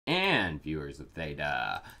and viewers of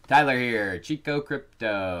Theta. Tyler here, Chico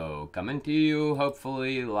Crypto, coming to you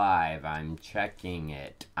hopefully live. I'm checking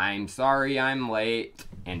it. I'm sorry I'm late.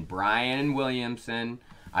 And Brian Williamson,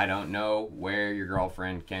 I don't know where your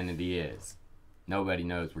girlfriend Kennedy is. Nobody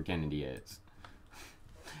knows where Kennedy is.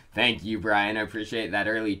 Thank you, Brian. I appreciate that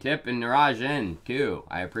early tip. And Narajan, too.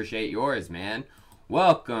 I appreciate yours, man.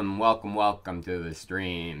 Welcome, welcome, welcome to the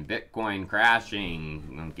stream. Bitcoin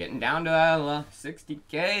crashing. I'm getting down to the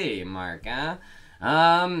 60K mark, huh?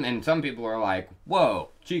 And some people are like,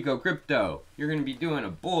 whoa, Chico Crypto, you're going to be doing a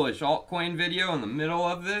bullish altcoin video in the middle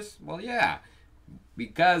of this? Well, yeah,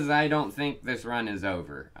 because I don't think this run is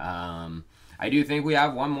over. I do think we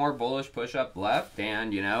have one more bullish push-up left,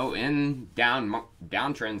 and, you know, in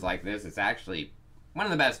downtrends like this, it's actually one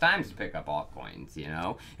of the best times to pick up altcoins, you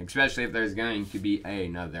know, especially if there's going to be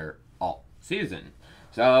another alt season.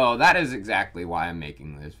 So that is exactly why I'm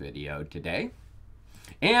making this video today.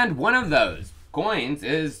 And one of those coins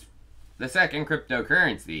is the second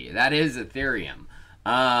cryptocurrency. That is Ethereum.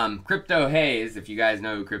 Crypto Hayes, if you guys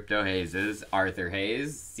know who Crypto Hayes is, Arthur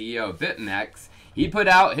Hayes, CEO of BitMEX, he put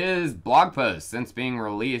out his blog post since being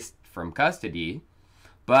released from custody,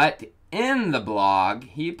 but in the blog,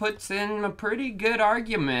 he puts in a pretty good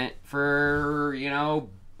argument for, you know,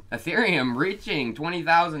 Ethereum reaching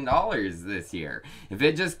 $20,000 this year. If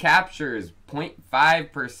it just captures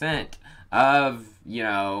 0.5% of, you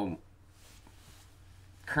know,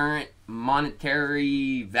 current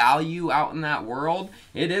monetary value out in that world,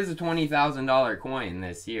 it is a $20,000 coin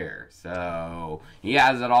this year. So he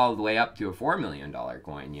has it all the way up to a $4 million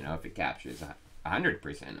coin, you know, if it captures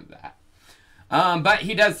 100% of that. But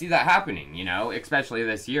he does see that happening, you know, especially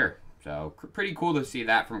this year. So pretty cool to see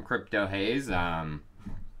that from Crypto Hayes. I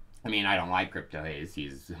mean, I don't like Crypto Hayes.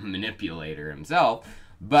 He's a manipulator himself.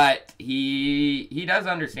 But he does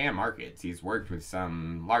understand markets. He's worked with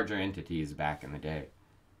some larger entities back in the day.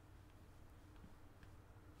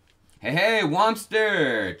 Hey, hey,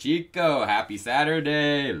 Womster! Chico, happy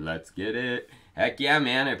Saturday. Let's get it. Heck yeah,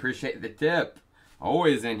 man. I appreciate the tip.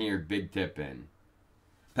 Always in here, big tipping.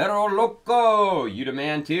 Pero Loco, you the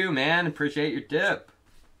man too, man. Appreciate your tip.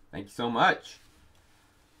 Thank you so much.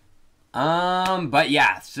 But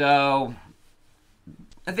yeah, so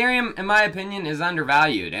Ethereum, in my opinion, is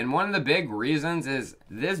undervalued. And one of the big reasons is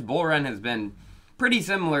this bull run has been pretty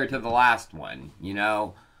similar to the last one, you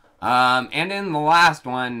know. And in the last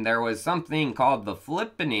one, there was something called the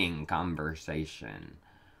flippening conversation.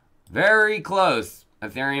 Very close.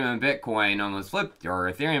 Ethereum and Bitcoin almost flipped, or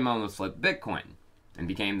Ethereum almost flipped Bitcoin and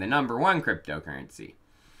became the #1 cryptocurrency.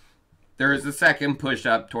 There is a second push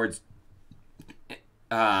up towards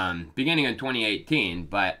beginning in 2018,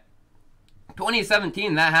 but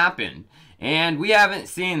 2017 that happened, and we haven't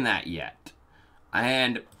seen that yet.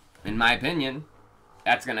 And in my opinion,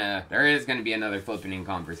 there is gonna be another flippening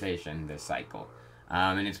conversation this cycle,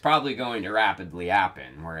 and it's probably going to rapidly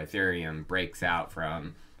happen where Ethereum breaks out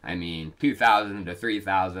from, I mean, 2,000 to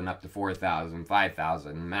 3,000 up to 4,000,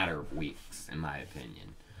 5,000 in a matter of weeks, in my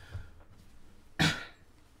opinion.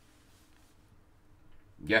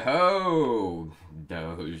 Yo-ho!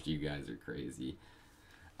 Doge, you guys are crazy.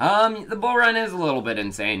 The bull run is a little bit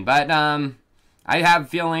insane, but, I have a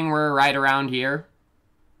feeling we're right around here.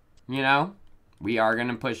 You know? We are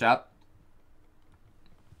gonna push up.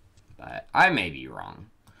 But I may be wrong.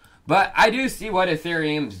 But I do see what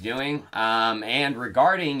Ethereum's doing, and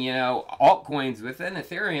regarding, you know, altcoins within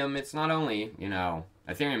Ethereum, it's not only, you know,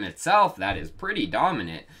 Ethereum itself that is pretty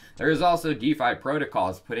dominant. There's also DeFi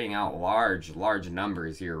protocols putting out large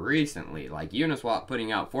numbers here recently, like Uniswap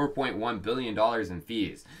putting out $4.1 billion in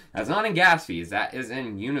fees. That's not in gas fees, that is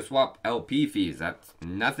in Uniswap LP fees. That's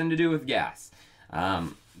nothing to do with gas.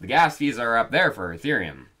 The gas fees are up there for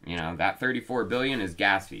Ethereum. You know, that $34 billion is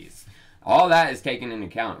gas fees. All that is taken into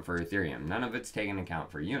account for Ethereum. None of it's taken into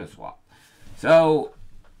account for Uniswap. So,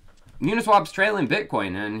 Uniswap's trailing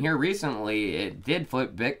Bitcoin, and here recently, it did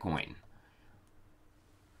flip Bitcoin.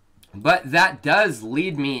 But that does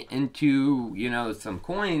lead me into, you know, some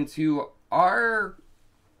coins who are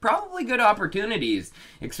probably good opportunities,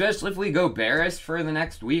 especially if we go bearish for the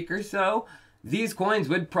next week or so. These coins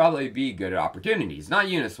would probably be good opportunities. Not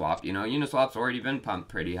Uniswap, you know, Uniswap's already been pumped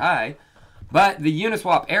pretty high. But the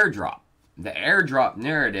Uniswap airdrop. The airdrop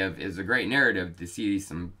narrative is a great narrative to see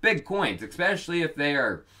some big coins, especially if they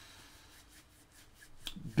are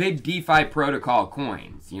big DeFi protocol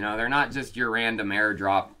coins. You know, they're not just your random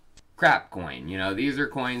airdrop crap coin. You know, these are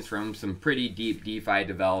coins from some pretty deep DeFi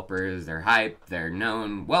developers. They're hyped, they're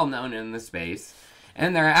known, well known in the space.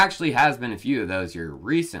 And there actually has been a few of those here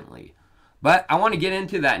recently. But I want to get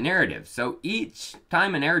into that narrative. So each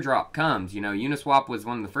time an airdrop comes, you know, Uniswap was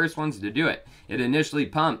one of the first ones to do it. It initially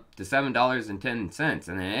pumped to $7.10,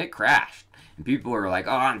 and then it crashed. And people are like,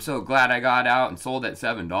 oh, I'm so glad I got out and sold at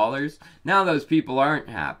 $7. Now those people aren't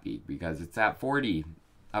happy because it's at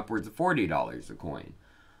upwards of $40 a coin.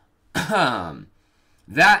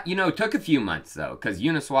 That, you know, took a few months, though, because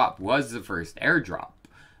Uniswap was the first airdrop.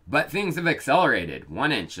 But things have accelerated.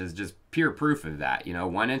 1inch is just pure proof of that. You know,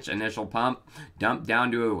 1inch initial pump dumped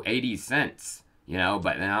down to 80 cents, you know,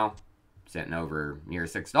 but now sitting over near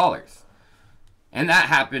 $6. And that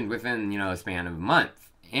happened within, you know, a span of a month.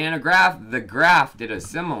 And the graph did a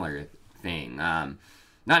similar thing. Not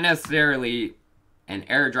necessarily an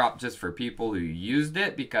airdrop just for people who used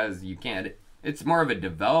it, because you can't, it's more of a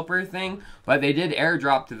developer thing, but they did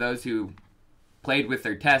airdrop to those who played with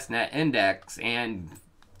their testnet index and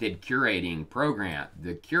did the curating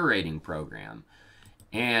program.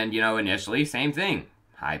 And, you know, initially, same thing.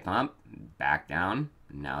 High pump, back down,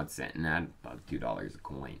 now it's sitting at above $2 a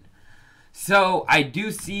coin. So, I do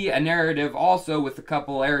see a narrative also with a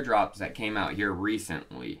couple airdrops that came out here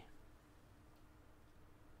recently.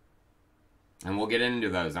 And we'll get into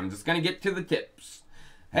those. I'm just going to get to the tips.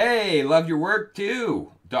 Hey, love your work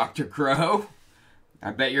too, Dr. Crow.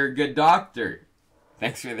 I bet you're a good doctor.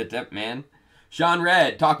 Thanks for the tip, man. Sean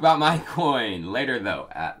Red, talk about my coin. Later, though,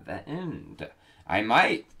 at the end. I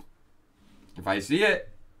might. If I see it.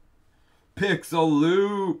 Pixel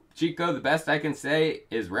Loop. Chico, the best I can say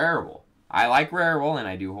is Rarible. I like Rarible, and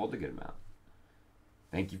I do hold a good amount.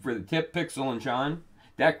 Thank you for the tip, Pixel and Sean.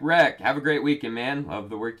 Deck Rec, have a great weekend, man. Love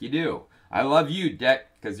the work you do. I love you,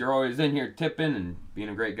 Deck, because you're always in here tipping and being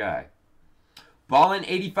a great guy.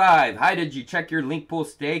 Ballin85, hi, did you check your link pool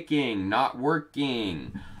staking? Not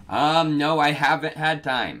working. No, I haven't had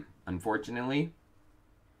time, unfortunately.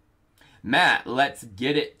 Matt, let's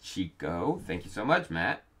get it, Chico. Thank you so much,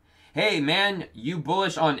 Matt. Hey, man, you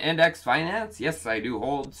bullish on index finance? Yes, I do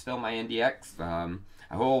hold still my NDX.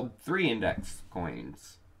 I hold 3 index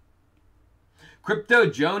coins. Crypto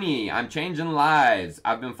Joni, I'm changing lives.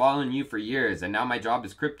 I've been following you for years, and now my job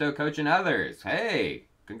is crypto coaching others. Hey,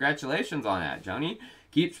 congratulations on that, Joni.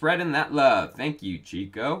 Keep spreading that love. Thank you,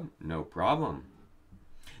 Chico. No problem.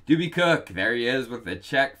 Doobie Cook, there he is with the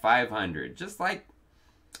check 500. Just like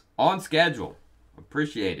on schedule.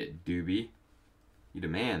 Appreciate it, Doobie. You the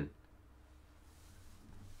man.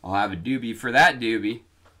 I'll have a doobie for that doobie.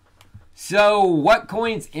 So, what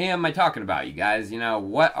coins am I talking about, you guys? You know,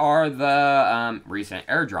 what are the recent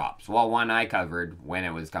airdrops? Well, one I covered when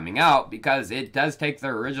it was coming out, because it does take the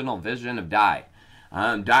original vision of DAI.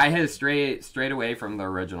 DAI has strayed away from the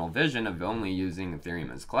original vision of only using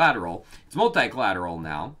Ethereum as collateral. It's multi-collateral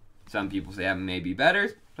now. Some people say it may be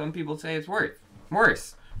better. Some people say it's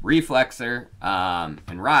worse. Reflexer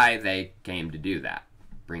and Rye, they came to do that.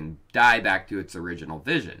 Bring DAI back to its original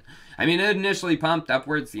vision. I mean, it initially pumped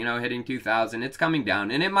upwards, you know, hitting 2,000. It's coming down,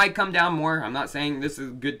 and it might come down more. I'm not saying this is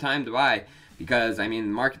a good time to buy, because, I mean,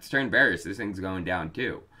 the market's turned bearish. This thing's going down,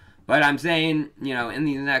 too. But I'm saying, you know, in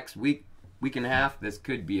the next week and a half, this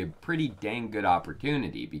could be a pretty dang good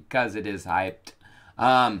opportunity, because it is hyped.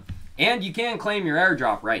 And you can claim your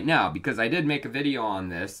airdrop right now, because I did make a video on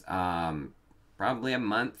this probably a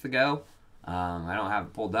month ago. I don't have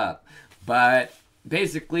it pulled up. But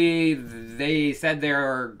basically, they said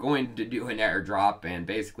they're going to do an airdrop, and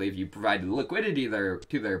basically, if you provide liquidity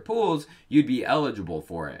to their pools, you'd be eligible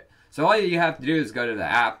for it. So all you have to do is go to the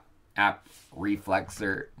app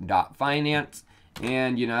reflexer.finance,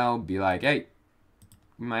 and, you know, be like, hey,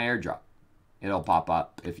 my airdrop. It'll pop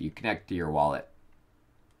up if you connect to your wallet.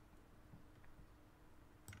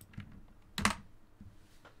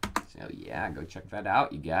 So yeah, go check that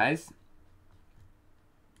out, you guys.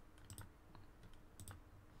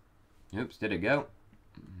 Oops, did it go?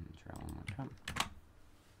 Try one more time.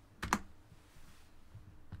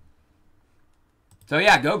 So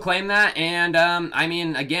yeah, go claim that, and I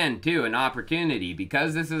mean, again, too, an opportunity,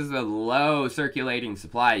 because this is a low circulating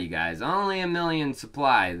supply, you guys. Only 1 million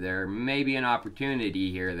supply. There may be an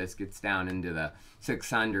opportunity here. This gets down into the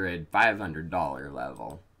 $600, $500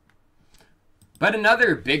 level. But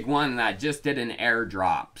another big one that just did an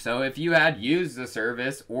airdrop. So if you had used the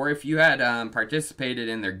service, or if you had participated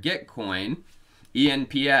in their Gitcoin,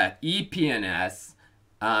 EPNS,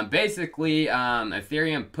 basically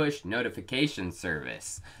Ethereum push notification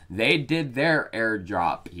service. They did their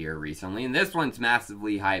airdrop here recently, and this one's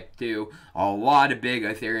massively hyped too. A lot of big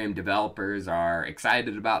Ethereum developers are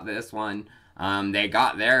excited about this one. They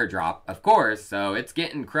got their airdrop, of course, so it's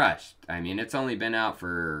getting crushed. I mean, it's only been out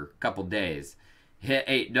for a couple days. Hit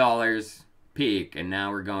 $8 peak, and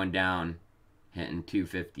now we're going down hitting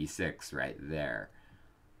 256 right there.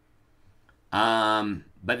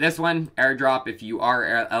 But this one, airdrop, if you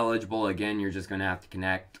are eligible, again, you're just going to have to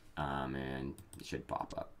connect, and it should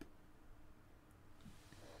pop up.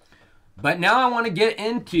 But now I want to get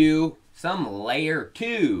into some layer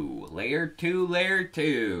 2. Layer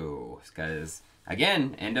 2. Because,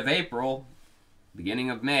 again, end of April,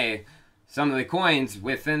 beginning of May, some of the coins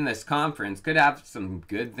within this conference could have some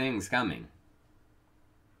good things coming.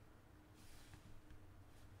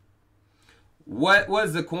 What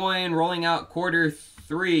was the coin rolling out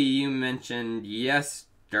Q3 you mentioned yesterday?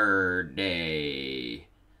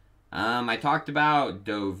 I talked about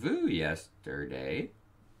Dovu yesterday.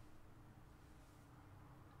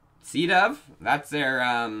 CDOV, that's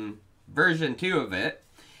their version 2 of it.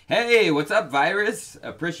 Hey, what's up, Virus?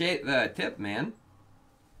 Appreciate the tip, man.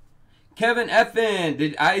 Kevin Effin,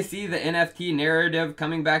 did I see the NFT narrative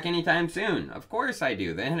coming back anytime soon? Of course I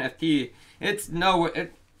do. The NFT,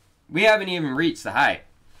 we haven't even reached the height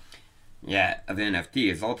yet of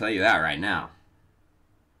NFTs. I'll tell you that right now.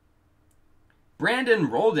 Brandon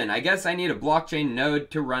Rolden, I guess I need a blockchain node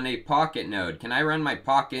to run a Pocket node. Can I run my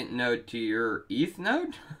Pocket node to your ETH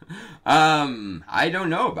node? I don't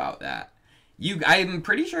know about that. I'm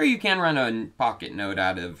pretty sure you can run a Pocket node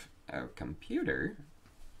out of a computer,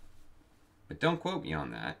 but don't quote me on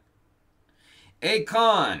that.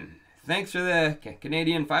 Akon, thanks for the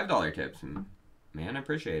Canadian $5 tips. Man, I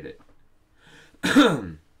appreciate it.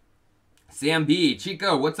 Sam B,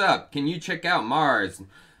 Chico, what's up? Can you check out Mars?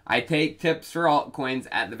 I take tips for altcoins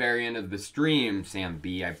at the very end of the stream, Sam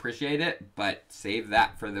B. I appreciate it, but save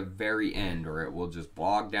that for the very end or it will just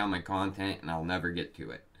bog down my content and I'll never get to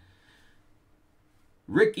it.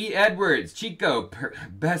 Ricky Edwards, Chico,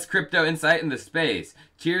 best crypto insight in the space.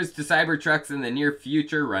 Cheers to Cybertrucks in the near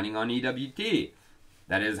future running on EWT.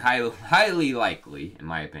 That is highly likely, in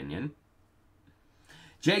my opinion.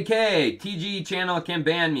 JK, TG channel can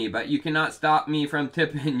ban me, but you cannot stop me from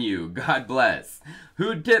tipping you. God bless.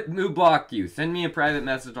 Who blocked you? Send me a private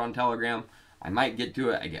message on Telegram. I might get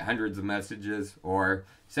to it. I get hundreds of messages. Or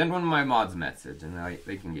send one of my mods a message and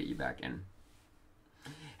they can get you back in.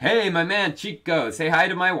 Hey, my man Chico. Say hi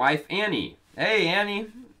to my wife, Annie. Hey, Annie.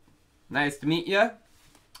 Nice to meet you.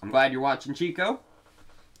 I'm glad you're watching Chico.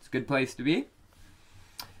 It's a good place to be.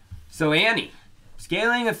 So, Annie,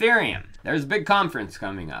 scaling Ethereum. There's a big conference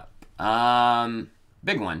coming up.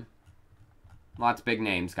 Big one. Lots of big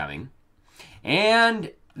names coming.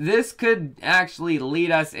 And this could actually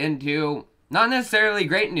lead us into not necessarily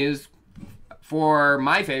great news for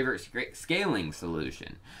my favorite scaling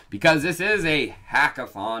solution. Because this is a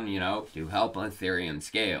hackathon, to help Ethereum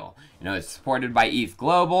scale. It's supported by ETH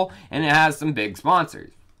Global, and it has some big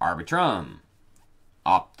sponsors. Arbitrum,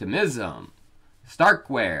 Optimism,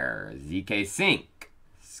 Starkware, ZK Sync,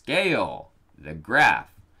 Scale, The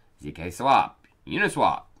Graph, ZK Swap,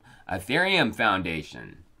 Uniswap, Ethereum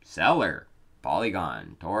Foundation, Seller,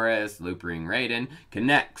 Polygon, Taurus, Loopring Raiden,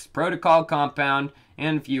 Connects, Protocol Compound,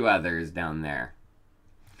 and a few others down there.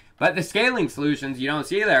 But the scaling solutions you don't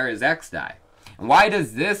see there is XDAI. And why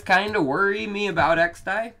does this kind of worry me about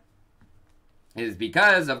XDAI? Is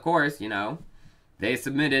because, of course, they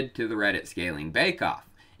submitted to the Reddit Scaling Bake-Off.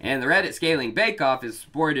 And the Reddit Scaling Bake-Off is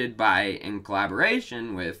supported by, in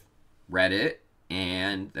collaboration with Reddit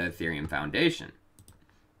and the Ethereum Foundation,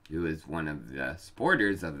 who is one of the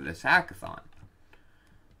supporters of this hackathon.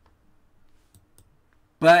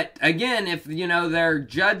 But again, if, they're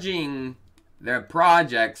judging their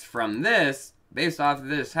projects from this, based off of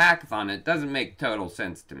this hackathon, it doesn't make total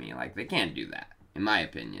sense to me. Like, they can't do that, in my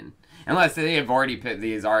opinion. Unless they have already picked,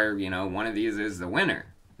 these are, one of these is the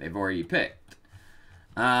winner. They've already picked.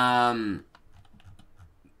 But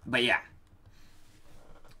yeah.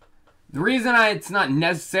 The reason it's not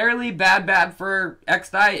necessarily bad for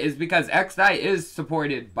XDAI is because XDAI is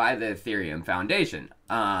supported by the Ethereum Foundation.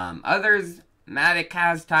 Others, Matic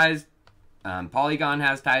has ties, Polygon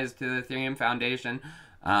has ties to the Ethereum Foundation,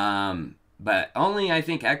 but only I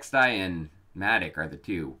think XDAI and Matic are the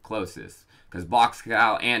two closest, because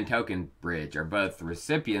BlockScout and Token Bridge are both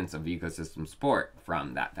recipients of ecosystem support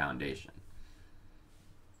from that foundation.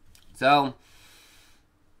 So,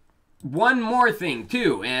 one more thing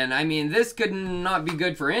too, and I mean this could not be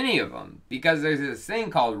good for any of them, because there's this thing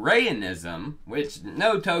called Rayonism, which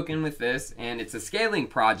no token with this, and it's a scaling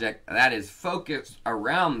project that is focused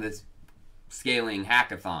around this scaling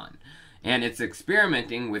hackathon, and it's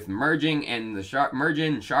experimenting with merging and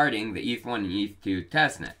merging and sharding the ETH1 and ETH2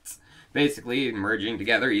 testnets, basically merging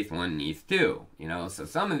together ETH1 and ETH2. So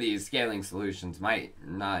some of these scaling solutions might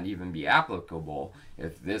not even be applicable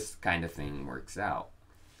if this kind of thing works out.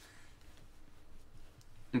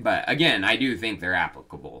 But again, I do think they're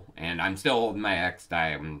applicable, and I'm still holding my X.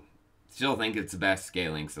 I still think it's the best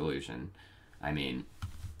scaling solution. I mean,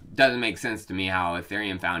 doesn't make sense to me how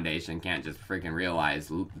Ethereum Foundation can't just freaking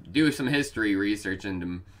realize, do some history research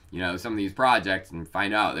into, you know, some of these projects and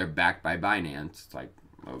find out they're backed by Binance. It's like,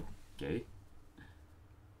 okay.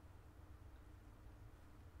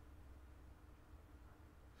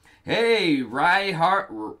 Hey,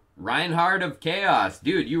 Reinhardt of Chaos.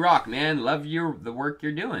 Dude, you rock, man. Love the work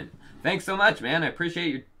you're doing. Thanks so much, man. I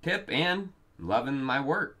appreciate your tip and loving my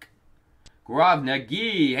work. Gaurav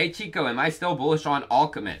Nagi. Hey, Chico, am I still bullish on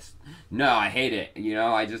Alchemist? No, I hate it. You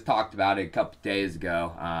know, I just talked about it a couple days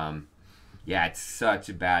ago. Yeah, it's such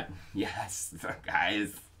a bad... Yes,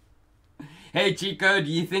 guys. Hey, Chico,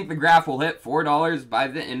 do you think the graph will hit $4 by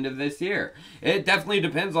the end of this year? It definitely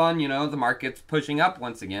depends on, you know, the market's pushing up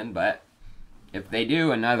once again, but if they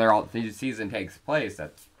do, another Altseason takes place,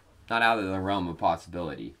 that's not out of the realm of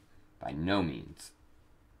possibility. By no means.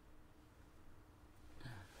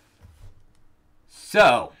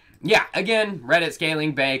 So, yeah, again, Reddit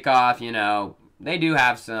scaling bake-off, you know, they do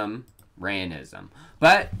have some Rayanism.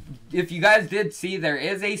 But if you guys did see, there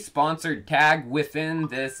is a sponsored tag within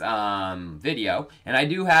this video, and I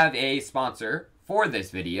do have a sponsor for this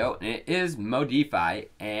video, and it is Modefi,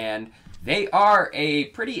 and they are a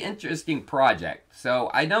pretty interesting project. So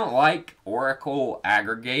I don't like Oracle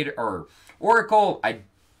aggregator, or Oracle, I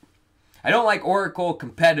don't like Oracle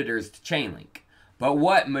competitors to Chainlink. But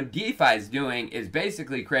what Modefi is doing is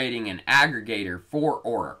basically creating an aggregator for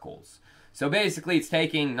oracles. So basically it's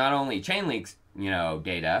taking not only Chainlink's, you know,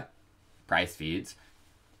 data, price feeds,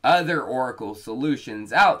 other Oracle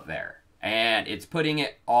solutions out there, and it's putting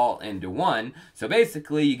it all into one. So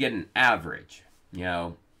basically you get an average, you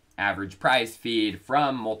know, average price feed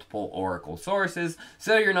from multiple Oracle sources,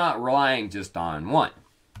 so you're not relying just on one.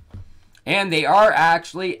 And they are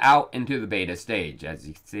actually out into the beta stage, as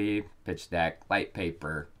you can see, pitch deck, light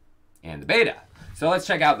paper, and the beta. So let's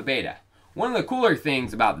check out the beta. One of the cooler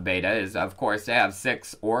things about the beta is, of course, they have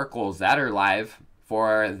 6 oracles that are live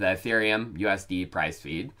for the Ethereum USD price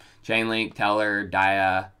feed. Chainlink, Teller,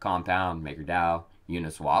 Dia, Compound, MakerDAO,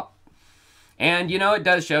 Uniswap. And, you know, it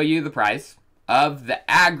does show you the price of the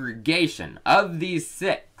aggregation of these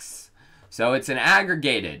 6. So it's an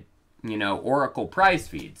aggregated, you know, Oracle price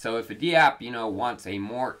feed. So if a DApp, you know, wants a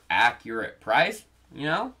more accurate price, you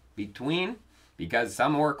know, because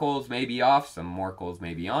some oracles may be off, some oracles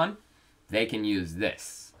may be on, they can use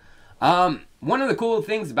this. One of the cool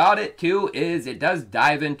things about it too is it does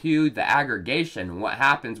dive into the aggregation, what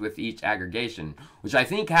happens with each aggregation, which I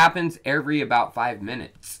think happens every about 5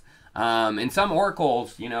 minutes. In some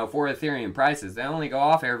oracles, you know, for Ethereum prices, they only go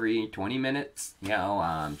off every 20 minutes. You know,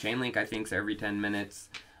 Chainlink I think is every 10 minutes.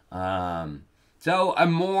 So a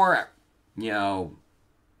more, you know,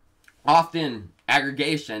 often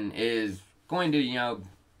aggregation is going to, you know,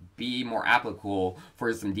 be more applicable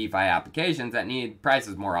for some DeFi applications that need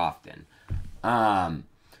prices more often.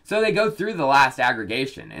 So they go through the last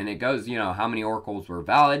aggregation, and it goes, you know, how many oracles were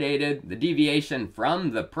validated, the deviation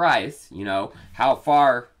from the price, you know, how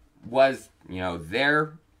far was, you know,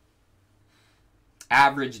 their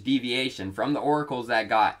average deviation from the oracles that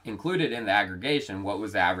got included in the aggregation, what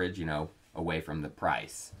was the average, you know, away from the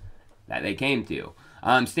price that they came to.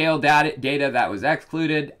 Stale data that was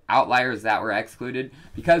excluded, outliers that were excluded,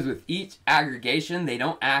 because with each aggregation, they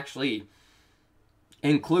don't actually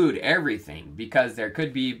include everything, because there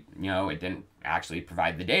could be, you know, it didn't actually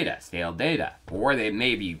provide the data, stale data, or they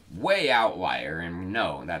may be way outlier, and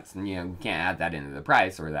no, that's, you know, you can't add that into the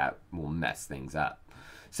price, or that will mess things up.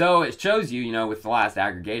 So it shows you, you know, with the last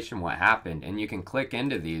aggregation what happened, and you can click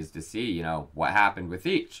into these to see, you know, what happened with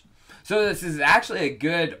each. So this is actually a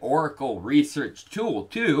good Oracle research tool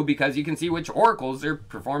too, because you can see which oracles are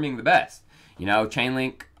performing the best. You know,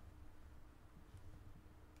 Chainlink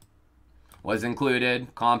was included,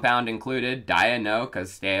 Compound included, Dia no,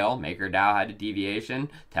 because stale, MakerDAO had a deviation,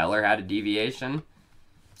 Teller had a deviation.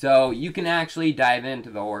 So you can actually dive into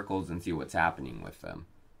the oracles and see what's happening with them,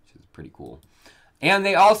 which is pretty cool. And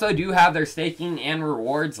they also do have their staking and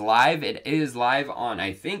rewards live. It is live on,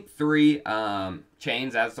 I think, 3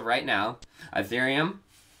 chains as of right now. Ethereum,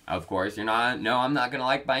 of course, I'm not going to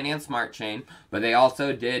like Binance Smart Chain, but they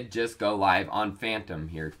also did just go live on Phantom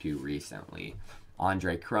here too recently.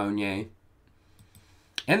 Andre Cronje.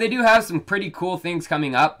 And they do have some pretty cool things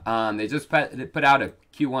coming up. They just put out a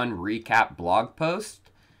Q1 recap blog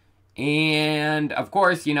post. And, of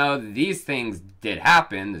course, you know, these things did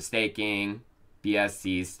happen. The staking,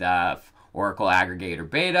 BSC stuff, Oracle Aggregator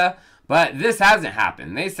Beta. But this hasn't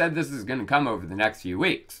happened. They said this is going to come over the next few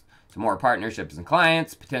weeks. Some more partnerships and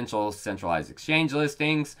clients, potential centralized exchange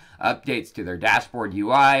listings, updates to their dashboard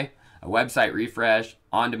UI, a website refresh,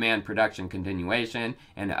 on-demand production continuation,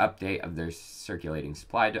 and an update of their circulating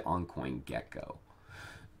supply to Altcoin Gecko.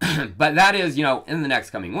 But that is, you know, in the next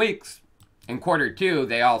coming weeks. In Q2,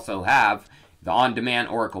 they also have the on-demand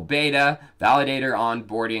Oracle beta, validator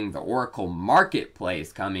onboarding, the Oracle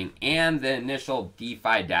marketplace coming, and the initial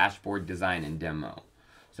DeFi dashboard design and demo.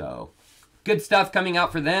 So, good stuff coming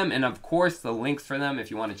out for them, and of course, the links for them, if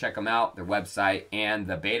you want to check them out, their website and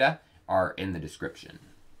the beta are in the description.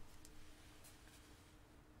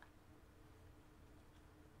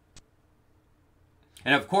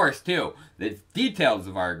 And of course, too, the details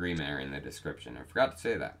of our agreement are in the description. I forgot to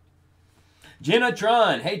say that.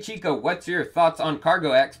 Genatron, hey Chico, what's your thoughts on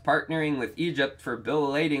CargoX partnering with Egypt for bill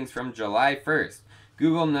of ladings from July 1st?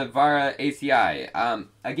 Google Navarra ACI.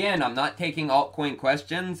 Again, I'm not taking altcoin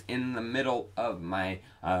questions in the middle of my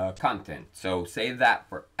content. So save that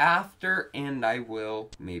for after, and I will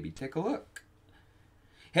maybe take a look.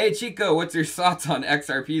 Hey Chico, what's your thoughts on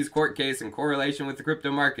XRP's court case in correlation with the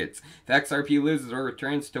crypto markets? If XRP loses or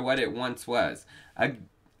returns to what it once was. I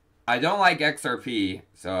don't like XRP,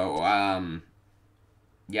 so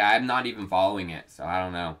yeah, I'm not even following it, so I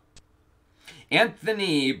don't know.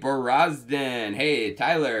 Anthony Borozdin. Hey,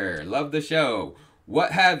 Tyler. Love the show.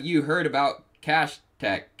 What have you heard about Cash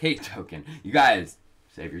Tech K token? You guys,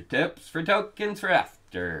 save your tips for tokens for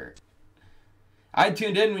after. I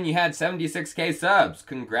tuned in when you had 76K subs.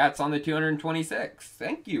 Congrats on the 226.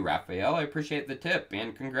 Thank you, Raphael. I appreciate the tip,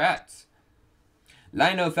 and congrats.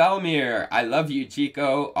 Lino Thalmir. I love you,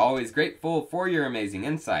 Chico. Always grateful for your amazing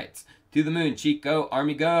insights. To the moon, Chico.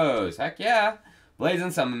 Army goes. Heck yeah.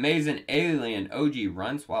 Blazing some amazing alien OG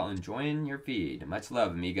runs while enjoying your feed. Much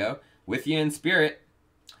love, amigo. With you in spirit.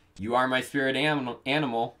 You are my spirit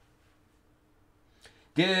animal.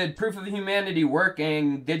 Did Proof of Humanity work,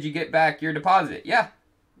 and did you get back your deposit? Yeah.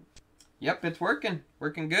 Yep, it's working.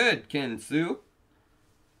 Working good, Kinsu.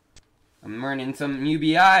 I'm earning some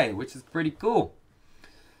UBI, which is pretty cool.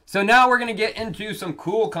 So now we're going to get into some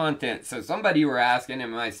cool content. So somebody were asking,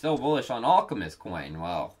 am I still bullish on Alchemist coin?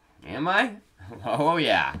 Well, am I? Oh,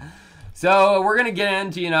 yeah. So we're going to get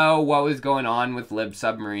into, you know, what was going on with Lib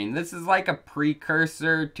Submarine. This is like a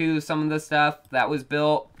precursor to some of the stuff that was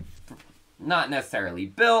built. Not necessarily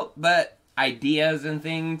built, but ideas and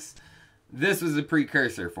things. This was a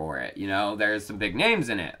precursor for it. You know, there's some big names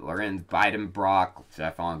in it. Lorenz Bidenbrock,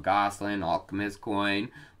 Stefan Gosselin, Alchemist Coin,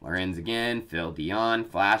 Lorenz again, Phil Dion,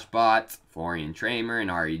 Flashbots, Florian Tramer, and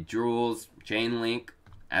Ari Jules, Chainlink,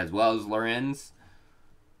 as well as Lorenz.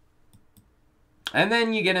 And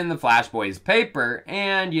then you get in the Flash Boys paper,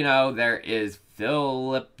 and, you know, there is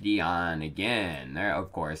Philip Dion again. There,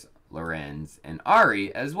 of course, Lorenz and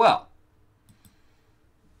Ari as well.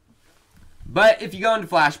 But if you go into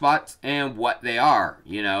Flashbots and what they are,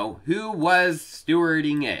 you know, who was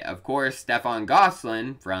stewarding it? Of course, Stefan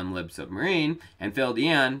Gosselin from Lib Submarine and Phil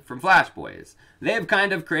Dion from Flash Boys. They have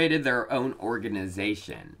kind of created their own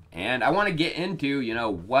organization. And I want to get into, you know,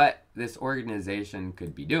 what this organization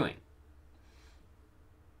could be doing.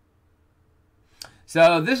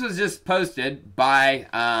 So this was just posted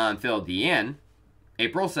by Phil Dion.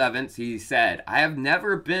 April 7th, he said, I have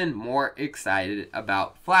never been more excited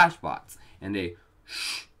about Flashbots. And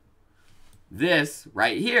this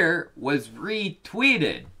right here was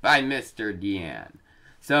retweeted by Mr. Dion.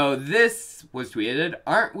 So this was tweeted,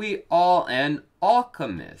 aren't we all an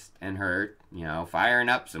alchemist? And her, you know, firing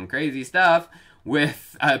up some crazy stuff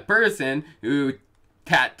with a person who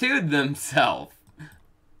tattooed themselves.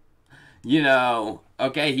 You know,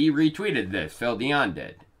 okay, he retweeted this, Phil Dion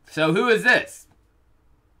did. So who is this?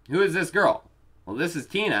 Who is this girl? Well, this is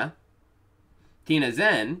Tina. Tina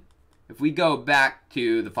Zen. If we go back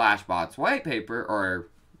to the Flashbots white paper, or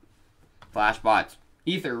Flashbots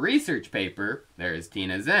Ether research paper, there's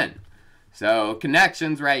Tina Zen. So,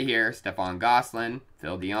 connections right here. Stefan Gosselin,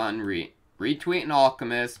 Phil Dion retweeting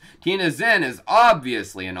Alchemist. Tina Zen is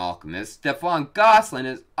obviously an alchemist. Stefan Gosselin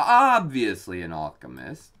is obviously an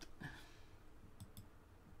alchemist.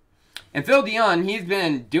 And Phil Dion, he's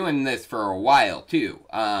been doing this for a while, too.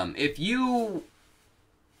 If you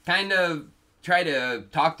kind of try to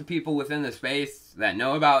talk to people within the space that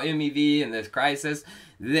know about MEV and this crisis,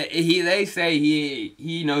 they say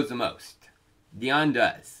he knows the most. Dion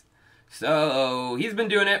does. So he's been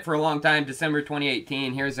doing it for a long time. December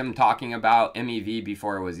 2018, here's him talking about MEV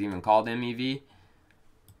before it was even called MEV.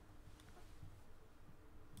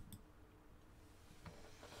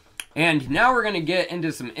 And now we're going to get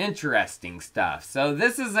into some interesting stuff. So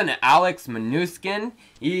this is an Alex Manuskin.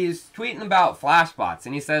 He's tweeting about Flashbots,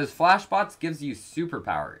 and he says, Flashbots gives you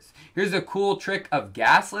superpowers. Here's a cool trick of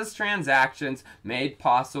gasless transactions made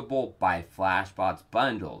possible by Flashbots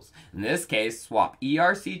bundles. In this case, swap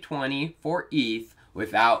ERC20 for ETH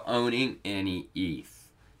without owning any ETH.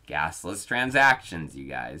 Gasless transactions, you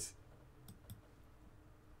guys.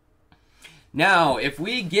 Now, if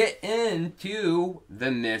we get into the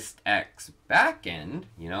MistX backend,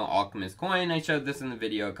 you know, Alchemist Coin, I showed this in the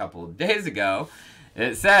video a couple of days ago.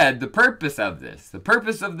 It said the purpose of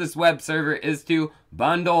this web server is to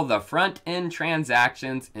bundle the front-end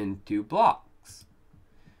transactions into blocks.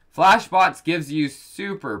 Flashbots gives you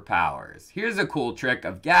superpowers. Here's a cool trick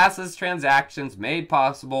of gasless transactions made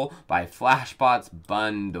possible by Flashbots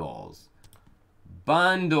bundles.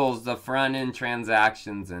 Bundles the front-end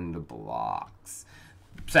transactions into blocks.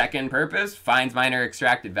 Second purpose, finds miner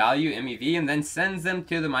extracted value, MEV, and then sends them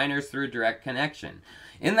to the miners through direct connection.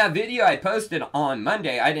 In that video I posted on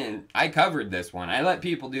Monday, I covered this one. I let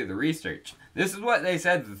people do the research. This is what they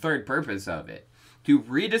said the third purpose of it. To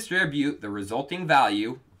redistribute the resulting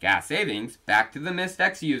value, gas savings, back to the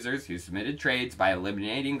MistX users who submitted trades by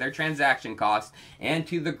eliminating their transaction costs, and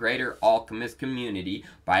to the greater Alchemist community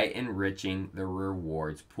by enriching the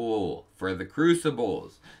rewards pool for the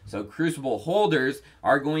Crucibles. So Crucible holders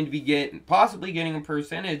are going to be possibly getting a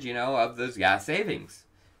percentage, you know, of those gas savings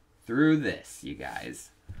through this, you guys.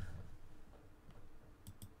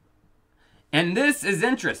 And this is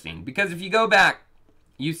interesting because if you go back,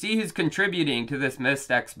 you see who's contributing to this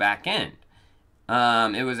MistX backend.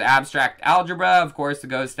 It was Abstract Algebra, of course, the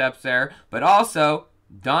Go steps there, but also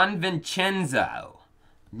Don Vincenzo.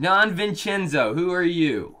 Don Vincenzo, who are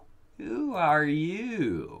you? Who are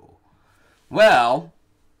you? Well,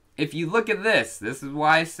 if you look at this is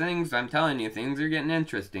why I'm telling you, things are getting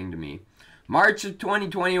interesting to me. March of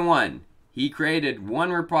 2021, he created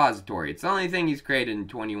one repository. It's the only thing he's created in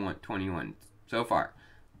 2021 so far.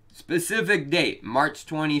 Specific date, March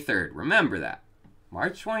 23rd. Remember that.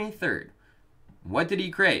 March 23rd. What did he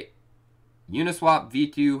create? Uniswap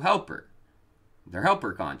V2 helper. Their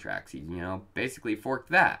helper contracts. He, you know, basically forked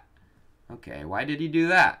that. Okay, why did he do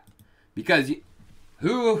that? Because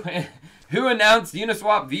who announced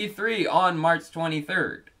Uniswap V3 on March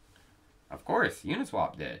 23rd? Of course,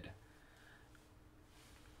 Uniswap did.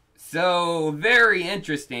 So, very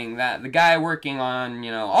interesting that the guy working on,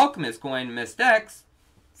 you know, Alchemist Coin MistX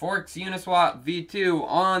forks Uniswap V2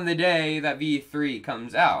 on the day that V3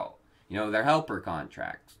 comes out. You know, their helper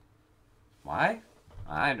contracts. Why?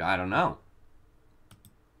 I don't know.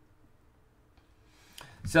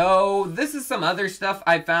 So, this is some other stuff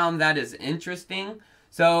I found that is interesting.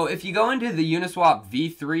 So, if you go into the Uniswap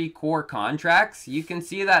V3 core contracts, you can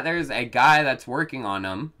see that there's a guy that's working on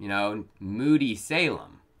them, you know, Moody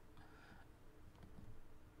Salem.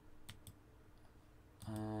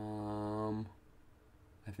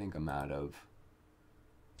 I think I'm out of...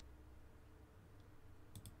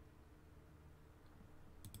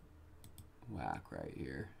 whack right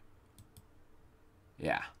here.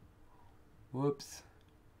 Yeah. Whoops.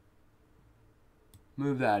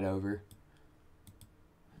 Move that over.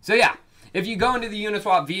 So yeah, if you go into the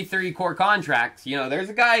Uniswap V3 core contracts, you know, there's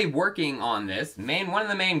a guy working on this. One of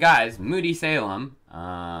the main guys, Moody Salem,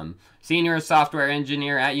 senior software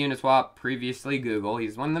engineer at Uniswap, previously Google.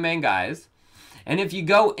 He's one of the main guys. And if you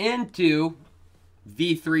go into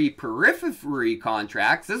V3 periphery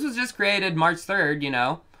contracts, this was just created March 3rd, you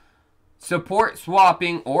know. Support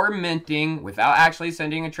swapping or minting without actually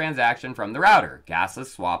sending a transaction from the router. Gasless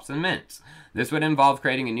swaps and mints. This would involve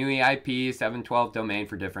creating a new EIP 712 domain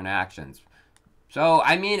for different actions. So,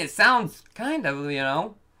 I mean, it sounds kind of, you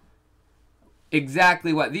know,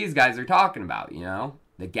 exactly what these guys are talking about, you know.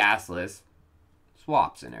 The gasless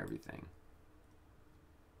swaps and everything.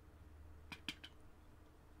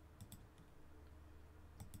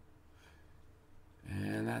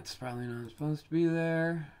 And that's probably not supposed to be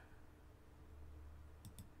there.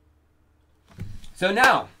 So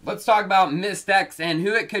now, let's talk about MistX and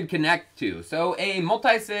who it could connect to. So a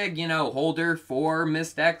multi-sig, you know, holder for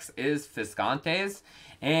MistX is Fiscantes.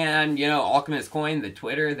 And, you know, Alchemist Coin, the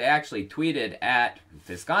Twitter, they actually tweeted at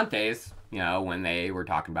Fiscantes, you know, when they were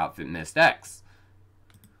talking about MistX.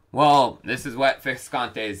 Well, this is what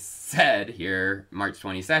Fiscantes said here, March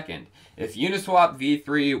 22nd. If Uniswap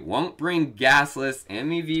V3 won't bring gasless,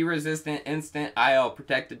 MEV-resistant, instant,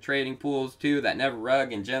 IL-protected trading pools too that never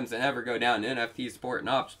rug and gems that never go down, NFT support and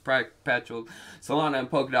ops, perpetual, Solana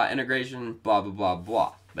and Polkadot integration, blah, blah, blah,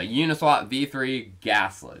 blah. But Uniswap V3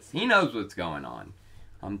 gasless. He knows what's going on.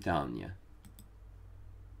 I'm telling you.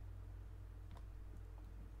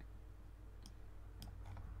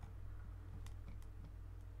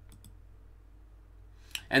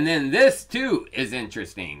 And then this too is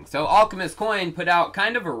interesting. So Alchemist Coin put out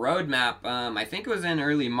kind of a roadmap, I think it was in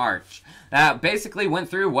early March, that basically went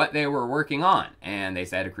through what they were working on. And they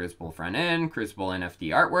said a Crucible front end, Crucible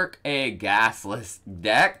NFT artwork, a gasless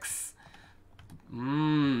DEX.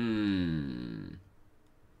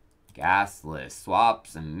 Gasless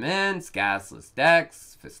swaps and mints, gasless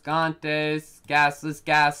DEX, Fiscantes,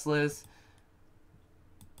 gasless.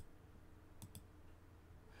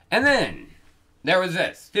 And then there was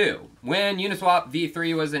this, too. When Uniswap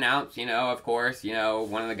V3 was announced, of course,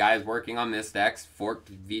 one of the guys working on this DEX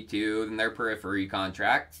forked V2 and their periphery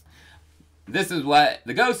contracts. This is what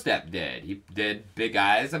the Ghost Step did. He did big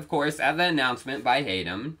eyes, of course, at the announcement by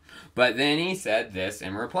Hayden. But then he said this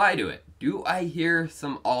in reply to it. Do I hear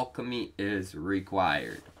some alchemy is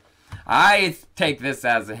required? I take this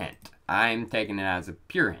as a hint. I'm taking it as a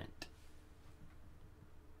pure hint.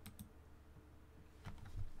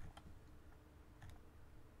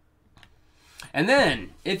 And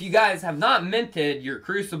then, if you guys have not minted your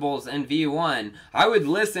Crucibles in V1, I would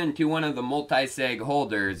listen to one of the multi-sig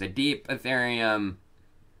holders, a deep Ethereum,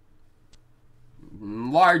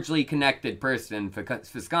 largely connected person,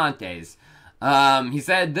 Fiscantes. He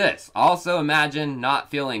said this, also imagine not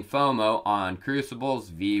feeling FOMO on Crucibles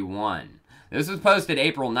V1. This was posted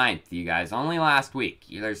April 9th, you guys, only last week.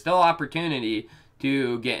 There's still opportunity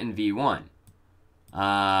to get in V1.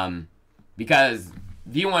 Because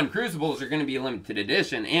V1 Crucibles are going to be limited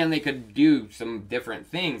edition, and they could do some different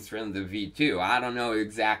things from the V2. I don't know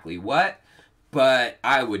exactly what, but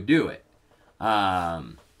I would do it.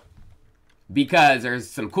 Because there's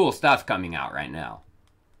some cool stuff coming out right now.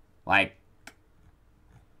 Like,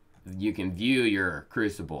 you can view your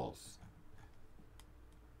Crucibles.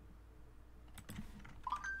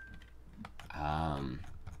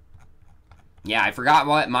 Yeah, I forgot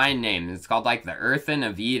what mine name. It's called, like, the Earthen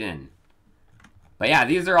of Eden. But yeah,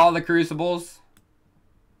 these are all the Crucibles.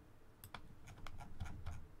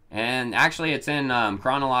 And actually, it's in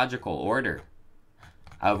chronological order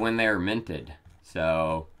of when they were minted.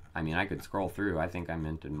 So, I mean, I could scroll through. I think I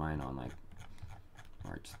minted mine on, like,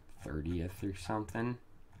 March 30th or something.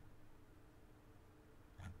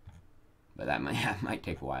 But that might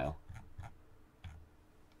take a while.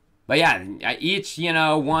 But yeah, each,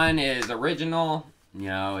 one is original.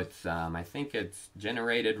 It's, I think it's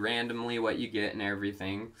generated randomly what you get and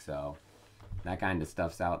everything. So, that kind of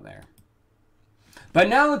stuff's out there. But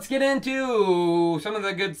now let's get into some of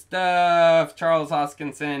the good stuff. Charles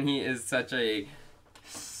Hoskinson, he is such a...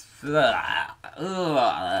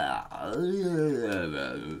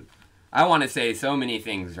 I want to say so many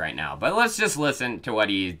things right now. But let's just listen to what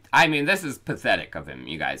he... I mean, this is pathetic of him,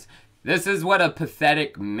 you guys. This is what a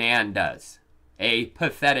pathetic man does. A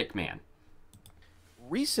pathetic man.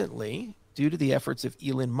 Recently, due to the efforts of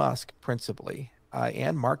Elon Musk, principally,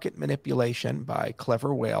 and market manipulation by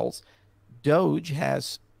clever whales, Doge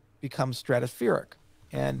has become stratospheric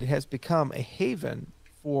and has become a haven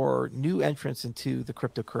for new entrants into the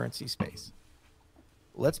cryptocurrency space.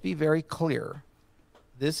 Let's be very clear.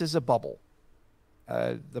 This is a bubble.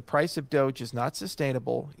 The price of Doge is not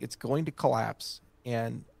sustainable. It's going to collapse,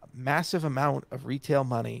 and a massive amount of retail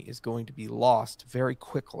money is going to be lost very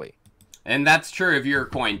quickly. And that's true of your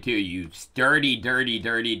coin too, you dirty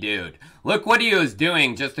dude. Look what he was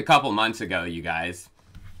doing just a couple months ago, you guys.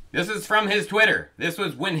 This is from his Twitter. This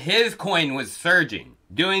was when his coin was surging,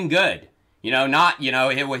 doing good. He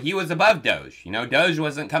was above Doge. Doge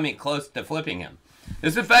wasn't coming close to flipping him.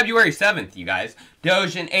 This is February 7th, you guys.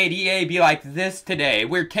 Doge and ADA be like this today.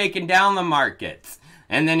 We're taking down the markets.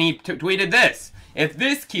 And then he tweeted this. If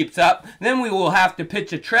this keeps up, then we will have to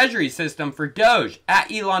pitch a treasury system for Doge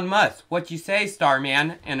at Elon Musk. What you say,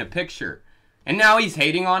 Starman? And a picture. And now he's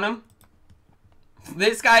hating on him?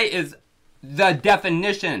 This guy is the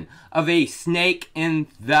definition of a snake in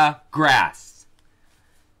the grass.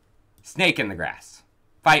 Snake in the grass.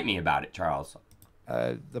 Fight me about it, Charles.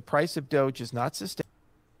 The price of Doge is not sustainable.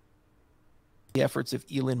 The efforts of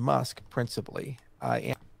Elon Musk, principally.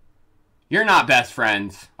 You're not best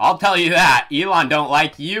friends. I'll tell you that. Elon don't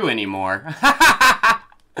like you anymore.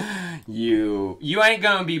 You ain't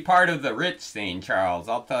gonna be part of the rich scene, Charles.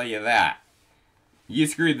 I'll tell you that. You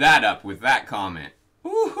screwed that up with that comment.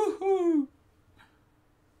 Ooh-hoo-hoo.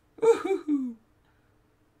 Ooh-hoo-hoo.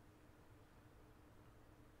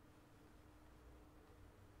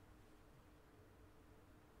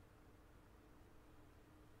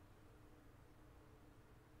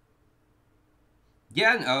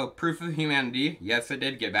 Yeah, no, proof of humanity. Yes, it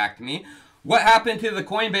did get back to me. What happened to the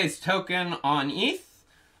Coinbase token on ETH?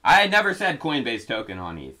 I never said Coinbase token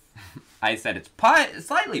on ETH. I said it's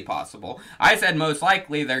slightly possible. I said most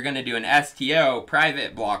likely they're going to do an STO,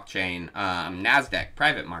 private blockchain, NASDAQ,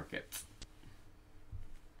 private markets.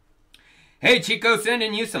 Hey, Chico,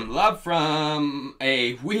 sending you some love from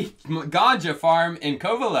a wheat ganja farm in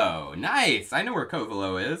Covelo. Nice. I know where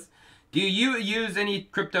Covelo is. Do you use any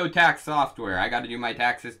crypto tax software? I got to do my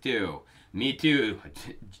taxes too. Me too.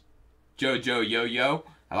 Jojo Yo-Yo.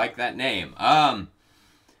 I like that name.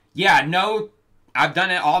 Yeah, no, I've done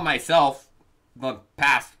it all myself the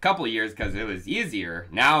past couple of years because it was easier.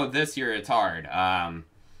 Now this year it's hard. I'm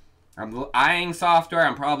eyeing software.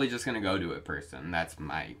 I'm probably just going to go to a person. That's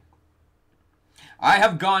my... I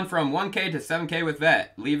have gone from 1K to 7K with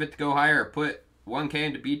VET. Leave it to go higher or put 1K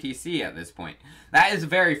into BTC at this point. That is a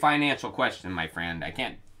very financial question, my friend. I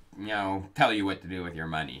can't, you know, tell you what to do with your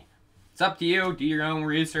money. It's up to you. Do your own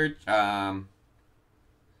research.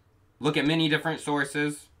 Look at many different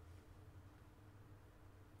sources.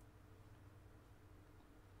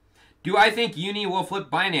 Do I think Uni will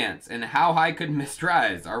flip Binance? And how high could Mist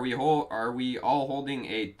rise? Are we all holding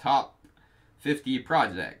a top 50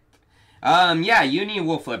 project? Yeah, Uni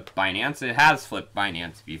will flip Binance. It has flipped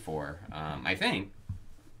Binance before, I think.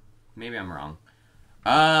 Maybe I'm wrong.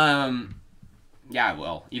 Yeah, it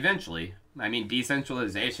will. Eventually. I mean,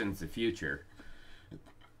 decentralization's the future.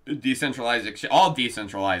 All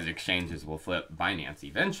decentralized exchanges will flip Binance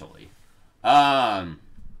eventually.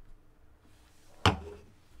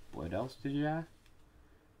 What else did you ask?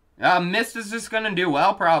 Mist is just gonna do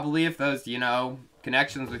well, probably, if those, you know...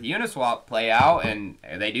 connections with Uniswap play out, and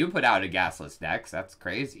they do put out a gasless DEX. That's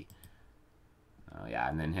crazy. Oh, yeah,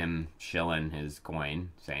 and then him shilling his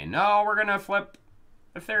coin, saying, no, we're going to flip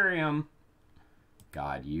Ethereum.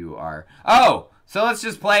 God, you are... Oh, so let's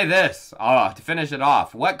just play this to finish it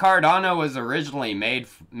off. What Cardano was originally made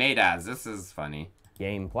as. This is funny.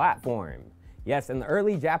 Game platform. Yes, in the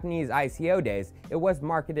early Japanese ICO days, it was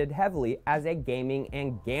marketed heavily as a gaming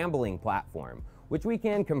and gambling platform, which we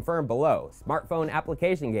can confirm below. Smartphone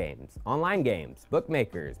application games, online games,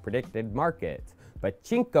 bookmakers, predicted markets,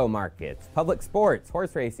 pachinko markets, public sports,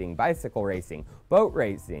 horse racing, bicycle racing, boat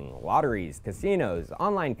racing, lotteries, casinos,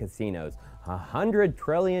 online casinos, 100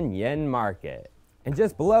 trillion yen market. And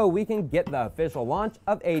just below, we can get the official launch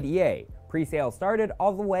of ADA. Pre-sale started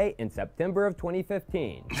all the way in September of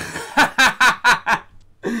 2015.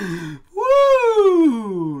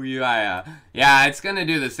 Woo! Yeah, it's gonna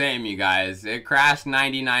do the same, you guys. It crashed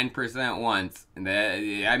 99% once.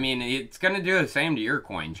 I mean, it's gonna do the same to your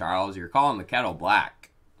coin, Charles. You're calling the kettle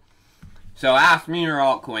black. So ask me your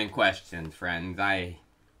altcoin questions, friends.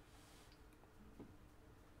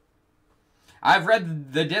 I've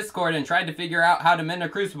read the Discord and tried to figure out how to mint a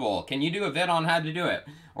Crucible. Can you do a vid on how to do it?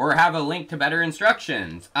 Or have a link to better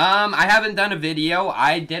instructions? I haven't done a video.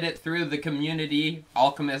 I did it through the community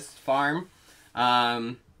alchemist farm.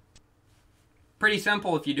 Pretty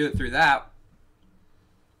simple if you do it through that.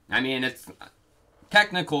 I mean, it's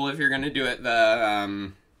technical if you're going to do it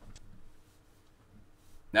the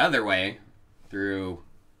other way, through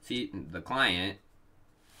the client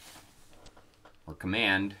or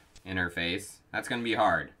command interface. That's going to be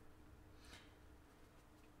hard.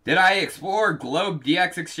 Did I explore Globe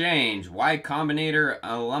DX Exchange? Y Combinator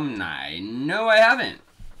alumni? No, I haven't.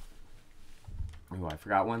 Oh, I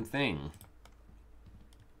forgot one thing.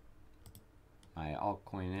 My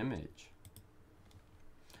altcoin image.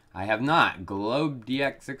 I have not. Globe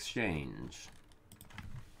DX Exchange.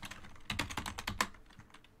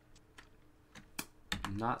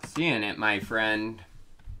 I'm not seeing it, my friend.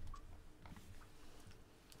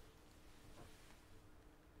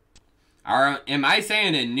 Am I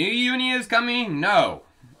saying a new uni is coming? No.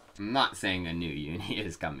 I'm not saying a new uni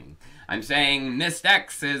is coming. I'm saying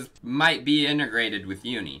MistX might be integrated with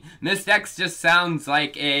uni. MistX just sounds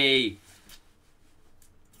like a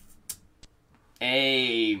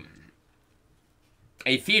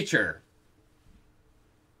feature.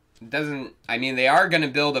 It doesn't, I mean, they are going to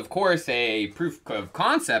build, of course, a proof of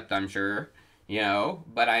concept, I'm sure, you know,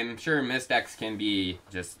 but I'm sure MistX can be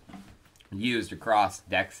just used across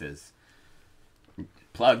DEXs.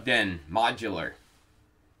 Plugged in, modular.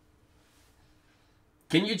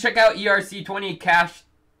 Can you check out ERC20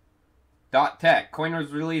 cash.tech? Coin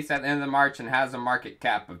was released at the end of March and has a market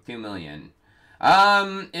cap of 2 million.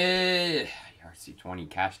 ERC20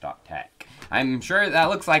 cash.tech. I'm sure that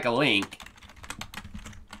looks like a link.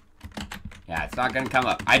 Yeah, it's not going to come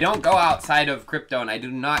up. I don't go outside of crypto and I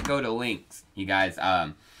do not go to links, you guys.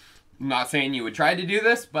 I'm not saying you would try to do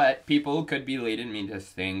this, but people could be leading me to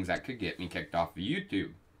things that could get me kicked off of YouTube.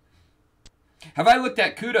 Have I looked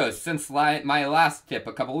at Kudos since my last tip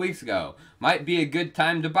a couple weeks ago? Might be a good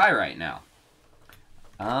time to buy right now.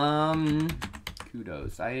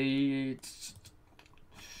 Kudos. I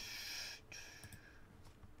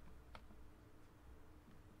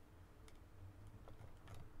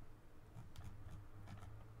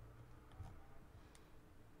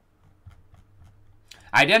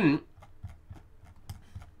didn't.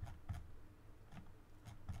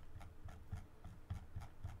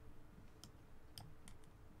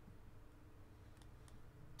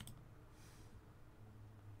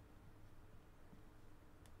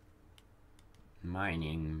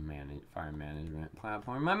 Farm management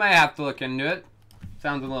platform. I might have to look into it.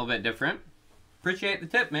 Sounds a little bit different. Appreciate the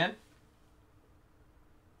tip, man.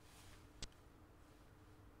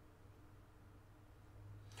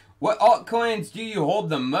 What altcoins do you hold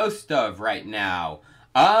the most of right now?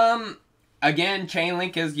 Again,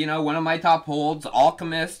 Chainlink is, you know, one of my top holds.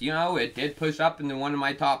 Alchemist, you know, it did push up into one of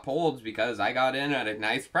my top holds because I got in at a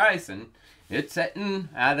nice price, and it's sitting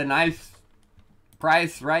at a nice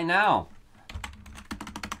price right now.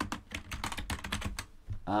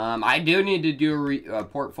 I do need to do a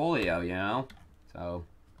portfolio, you know, so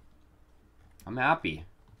I'm happy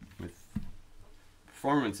with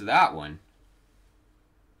performance of that one.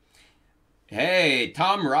 Hey,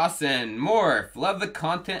 Tom Rawson, Morph, love the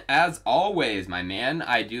content as always, my man.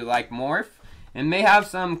 I do like Morph, and may have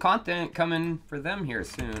some content coming for them here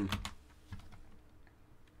soon.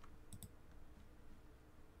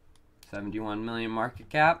 71 million market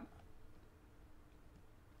cap.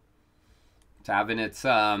 It's having its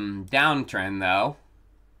downtrend though.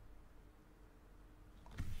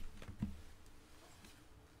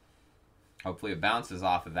 Hopefully it bounces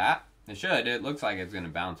off of that. It should. It looks like it's going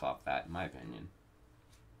to bounce off that, in my opinion.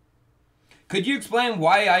 Could you explain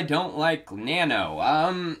why I don't like Nano?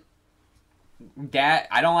 I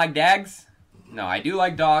don't like DAGs. No, I do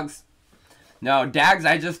like dogs. No, DAGs,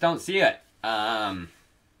 I just don't see it.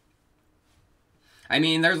 I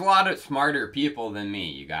mean, there's a lot of smarter people than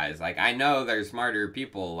me, you guys. Like, I know there's smarter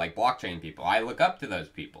people, like blockchain people. I look up to those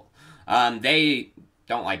people. They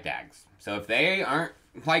don't like DAGs. So if they aren't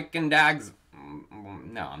liking DAGs,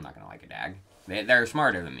 no, I'm not going to like a DAG. They're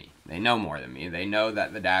smarter than me. They know more than me. They know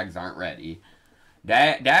that the DAGs aren't ready.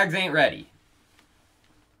 DAGs ain't ready.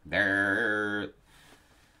 They're...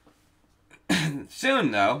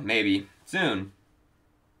 soon, though. Maybe. Soon.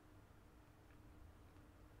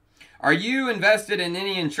 Are you invested in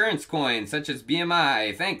any insurance coins, such as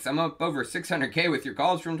BMI? Thanks, I'm up over 600K with your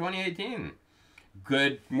calls from 2018.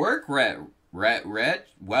 Good work, Rhett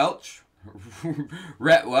Welch.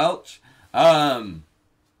 Rhett Welch.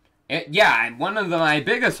 Yeah, one of my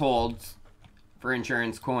biggest holds for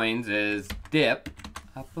insurance coins is DIP.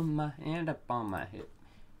 Up on my hand, up on my hip.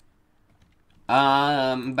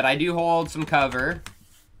 But I do hold some cover.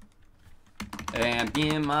 And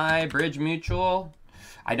BMI, Bridge Mutual.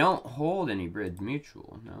 I don't hold any Bridge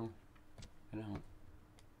Mutual, no. I don't.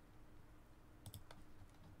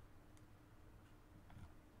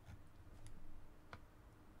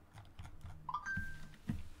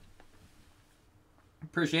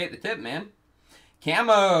 Appreciate the tip, man.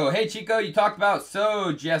 Camo! Hey, Chico, you talked about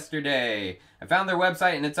Doge yesterday. I found their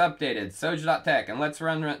website and it's updated. Doge.tech, and let's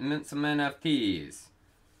mint some NFTs.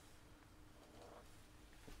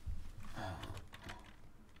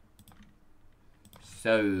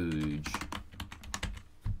 Doge.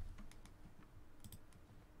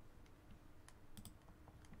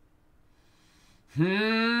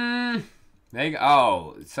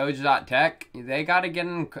 Doge.tech. They gotta get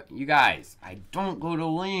in. You guys, I don't go to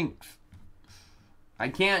links. I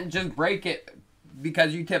can't just break it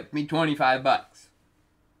because you tipped me 25 bucks.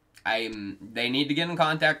 They need to get in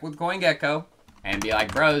contact with CoinGecko and be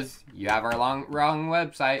like, bros, you have our wrong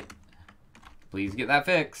website. Please get that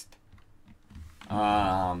fixed.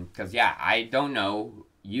 Cause yeah, I don't know.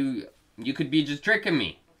 You could be just tricking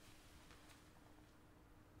me.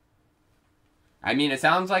 I mean, it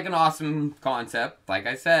sounds like an awesome concept, like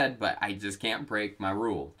I said, but I just can't break my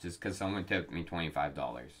rule just because someone tipped me $25.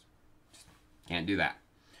 Just can't do that.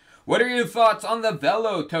 What are your thoughts on the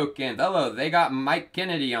Velo token? Velo, they got Mike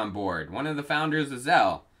Kennedy on board, one of the founders of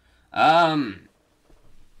Zelle. I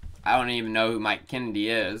don't even know who Mike Kennedy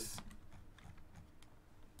is.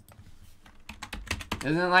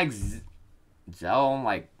 Isn't like Zelle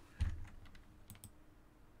like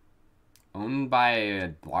owned by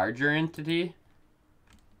a larger entity?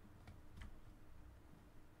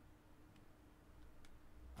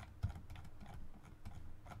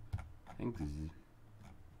 I think.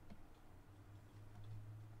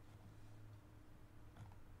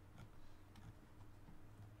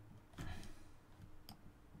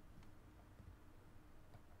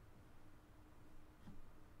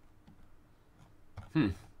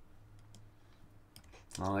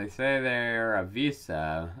 Well, they say they're a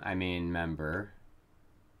Visa, member.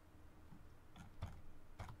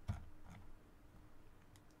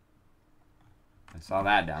 I saw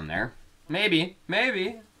that down there. Maybe.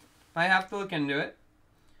 I have to look into it.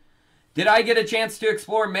 Did I get a chance to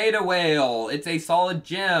explore Meta Whale? It's a solid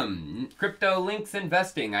gem. Crypto links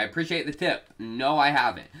investing. I appreciate the tip. No, I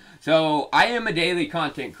haven't. So, I am a daily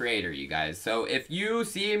content creator, you guys. So, if you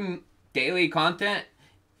see daily content,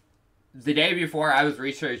 the day before I was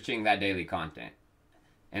researching that daily content.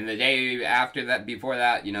 And the day after that, before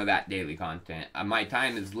that, that daily content. My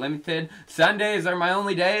time is limited. Sundays are my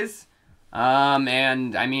only days.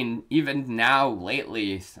 And even now,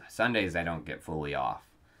 lately, Sundays I don't get fully off.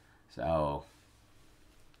 So,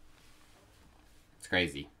 it's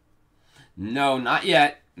crazy. No, not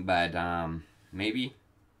yet, but, maybe.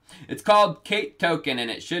 It's called Kate Token, and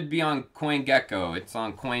it should be on CoinGecko. It's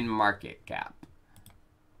on CoinMarketCap.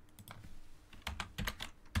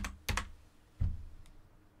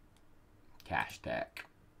 Cash Tech.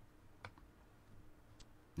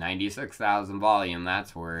 96,000 volume,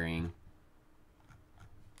 that's worrying.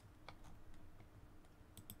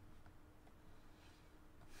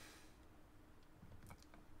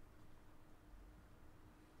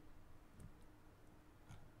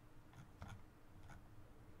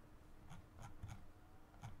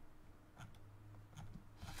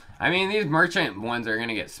 These merchant ones are going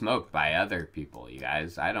to get smoked by other people, you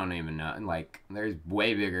guys. I don't even know. There's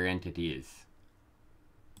way bigger entities.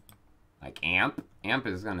 Like AMP. AMP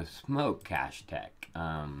is going to smoke Cash Tech.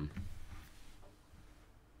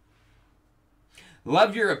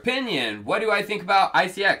 Love your opinion. What do I think about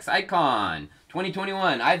ICX Icon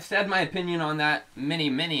 2021? I've said my opinion on that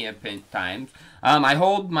many times. I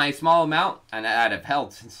hold my small amount, and that I've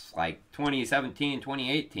held since 2017,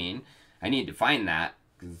 2018. I need to find that,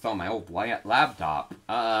 because it's on my old laptop.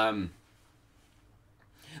 But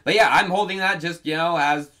yeah, I'm holding that just,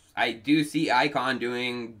 as I do see Icon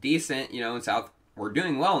doing decent, in we're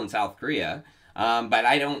doing well in South Korea. But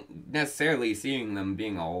I don't necessarily seeing them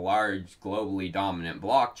being a large, globally dominant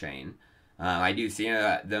blockchain. I do see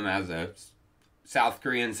them as a South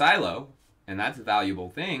Korean silo, and that's a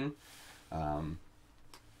valuable thing.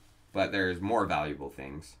 But there's more valuable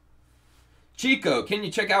things. Chico, can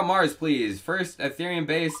you check out Mars, please? First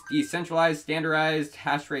Ethereum-based, decentralized, standardized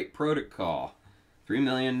hash rate protocol. 3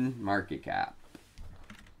 million market cap.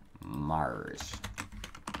 Mars.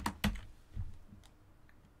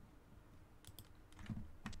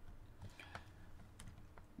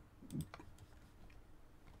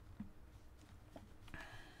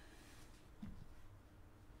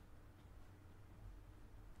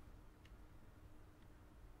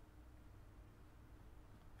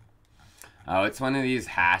 Oh, it's one of these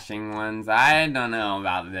hashing ones. I don't know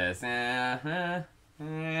about this.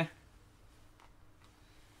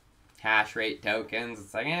 Hash rate tokens.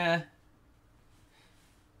 It's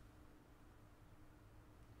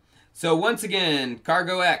So once again,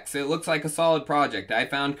 Cargo X. It looks like a solid project. I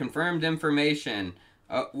found confirmed information.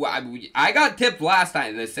 I got tipped last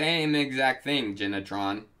time. The same exact thing,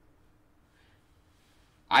 Genetron.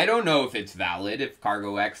 I don't know if it's valid, if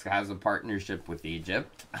Cargo X has a partnership with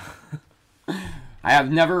Egypt. I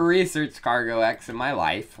have never researched Cargo X in my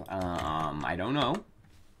life. I don't know.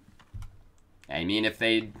 If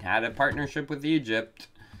they had a partnership with Egypt.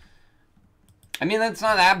 That's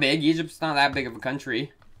not that big. Egypt's not that big of a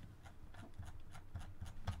country.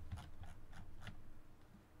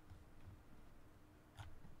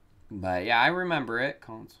 But yeah, I remember it.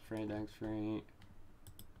 Concentrate X-rate.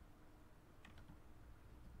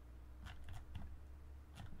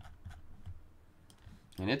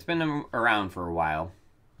 And it's been around for a while.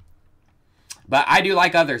 But I do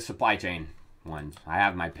like other supply chain ones. I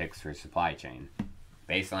have my picks for supply chain.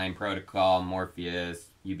 Baseline Protocol, Morpheus,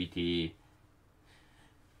 UBT.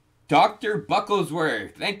 Dr.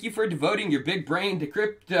 Bucklesworth, thank you for devoting your big brain to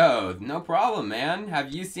crypto. No problem, man.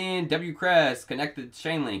 Have you seen WCREST connected to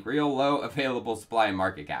Chainlink? Real low available supply and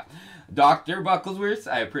market cap. Dr. Bucklesworth,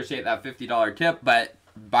 I appreciate that $50 tip, but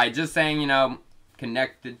by just saying,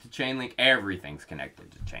 connected to Chainlink, everything's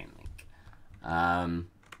connected to Chainlink.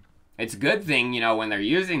 It's a good thing, when they're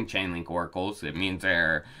using Chainlink oracles. It means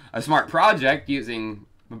they're a smart project using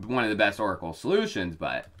one of the best oracle solutions,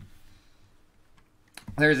 but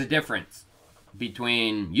there's a difference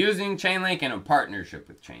between using Chainlink and a partnership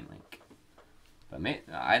with Chainlink. But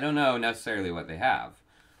I don't know necessarily what they have.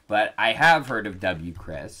 But I have heard of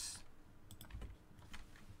WCREST.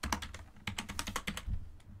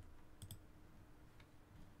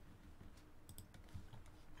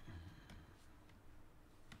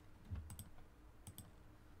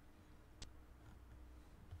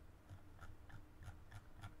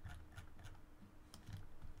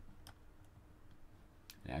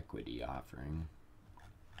 equity offering.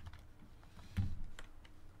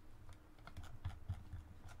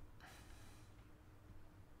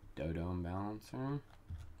 Dodo and balancer.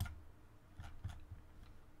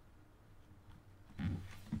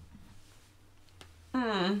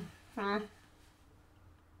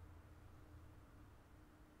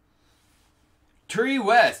 Tree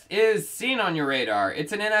West is seen on your radar.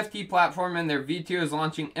 It's an NFT platform and their V2 is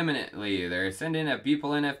launching imminently. They're sending a Beeple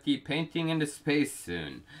NFT painting into space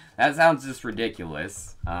soon. That sounds just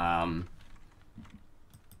ridiculous. Sounds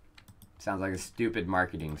like a stupid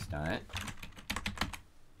marketing stunt.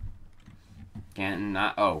 Can't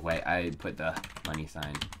not. Oh, wait. I put the money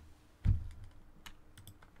sign.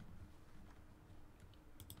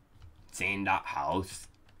 Seen that house.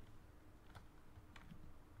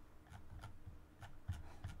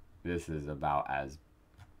 This is about as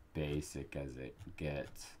basic as it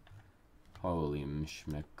gets. Holy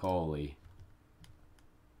mishmacoly.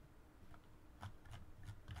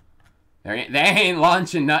 They ain't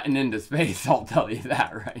launching nothing into space, I'll tell you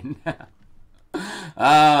that right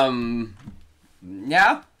now.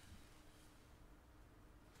 Yeah.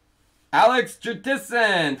 Alex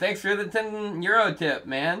Jertison, thanks for the €10 tip,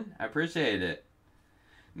 man. I appreciate it.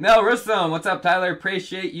 Mel Russom, what's up, Tyler?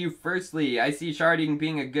 Appreciate you. Firstly, I see sharding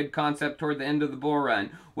being a good concept toward the end of the bull run.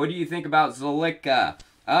 What do you think about Zolika?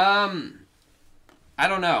 I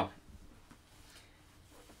don't know.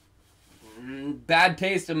 Bad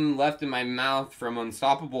taste left in my mouth from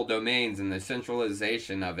unstoppable domains and the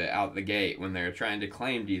centralization of it out the gate when they're trying to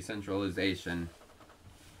claim decentralization.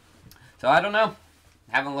 So I don't know.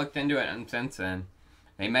 Haven't looked into it since then.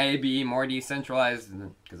 They may be more decentralized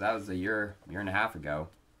because that was a year and a half ago.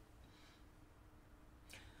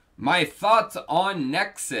 My thoughts on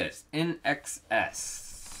Nexus NXS.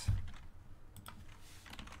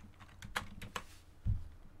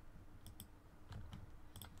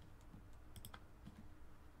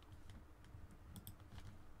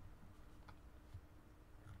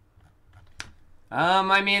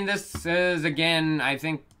 I mean, this is, again, I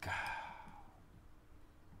think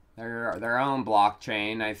their own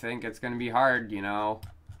blockchain. I think it's going to be hard, you know,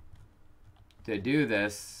 to do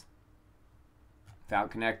this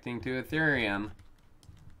without connecting to Ethereum.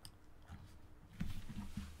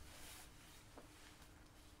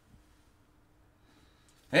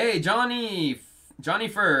 Hey, Johnny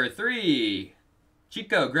Fur 3.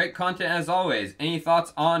 Chico, great content as always. Any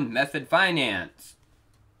thoughts on Method Finance?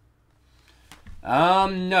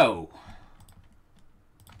 No.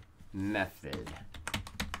 Method.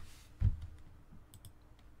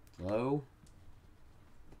 Hello?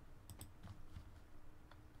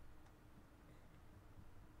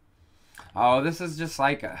 Oh, this is just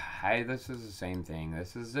like this is the same thing.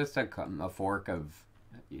 This is just a fork of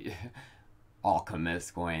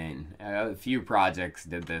ALTCOIN. A few projects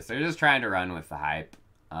did this. They're just trying to run with the hype.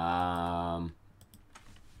 I'm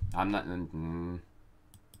not...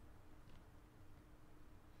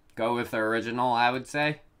 Go with the original, I would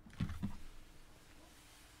say.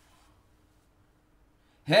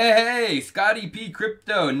 Hey, Scotty P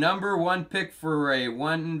Crypto, #1 pick for a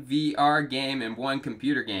 1 VR game and 1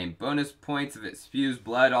 computer game. Bonus points if it spews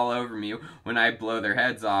blood all over me when I blow their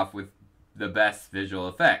heads off with the best visual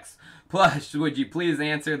effects. Plus, would you please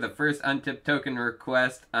answer the first untipped token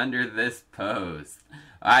request under this post?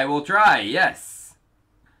 I will try, yes.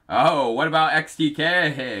 Oh, what about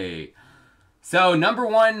XTK? So,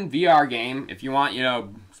 #1 VR game, if you want, you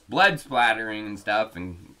know, blood splattering and stuff,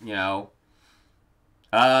 and, you know,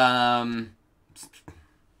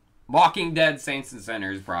 Walking Dead Saints and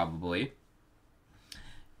Sinners, probably.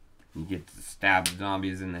 You get to stab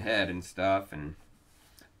zombies in the head and stuff, and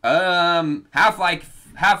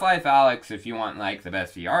Half-Life Alyx if you want like the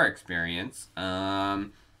best VR experience.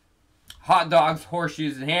 Hot dogs,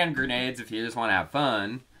 horseshoes, and hand grenades if you just want to have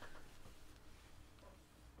fun.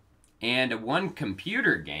 And 1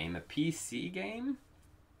 computer game, a PC game.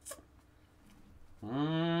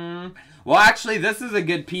 Well, actually, this is a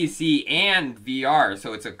good PC and VR,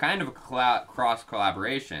 so it's a kind of a cross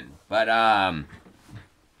collaboration. But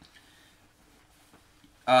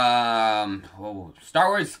Star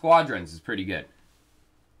Wars Squadrons is pretty good.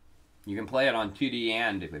 You can play it on 2D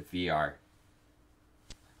and with VR.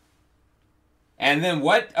 And then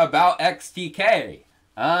what about XTK?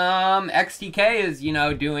 XTK is, you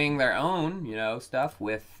know, doing their own, you know, stuff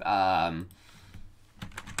with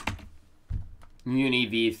Uni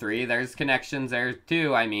V3. There's connections there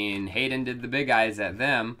too. I mean, Hayden did the big eyes at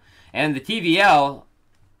them. And the TVL,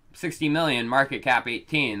 60 million, market cap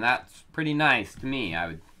 18. That's pretty nice to me. I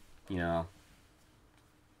would, you know,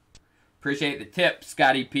 appreciate the tip,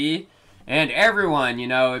 Scotty P. And everyone, you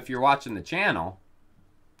know, if you're watching the channel,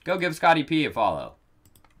 Go give Scotty P a follow.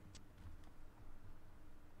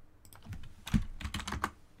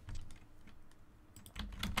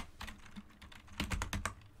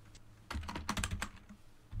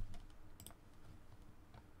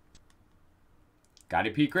 Scotty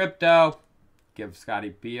P Crypto. Give Scotty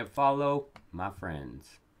P a follow, my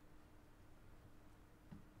friends.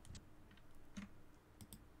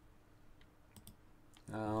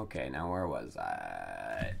 Okay, now where was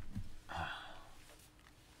I?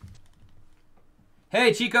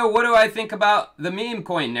 Hey, Chico, what do I think about the meme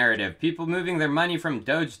coin narrative? People moving their money from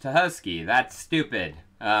Doge to Husky. That's stupid.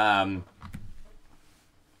 Yeah,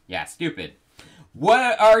 stupid.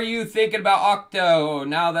 What are you thinking about Octo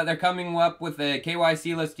now that they're coming up with the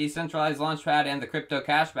KYC-less decentralized launchpad and the crypto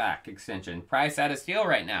cashback extension? Price at a steal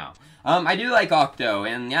right now. I do like Octo,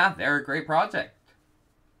 and yeah, they're a great project.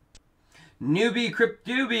 Newbie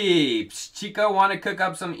Cryptooby. Chico, want to cook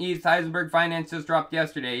up some ETH? Heisenberg Finance just dropped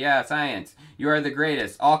yesterday. Yeah, science. You are the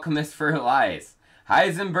greatest. Alchemist for lies.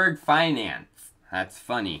 Heisenberg Finance. That's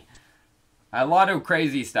funny. A lot of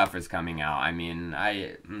crazy stuff is coming out. I mean,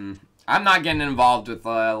 I'm not getting involved with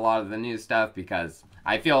a lot of the new stuff because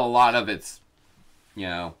I feel a lot of it's, you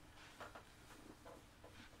know.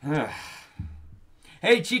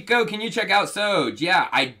 Hey, Chico, can you check out Soj? Yeah,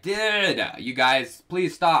 I did. You guys,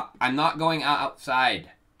 please stop. I'm not going outside.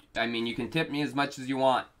 I mean, you can tip me as much as you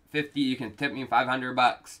want. 50, you can tip me 500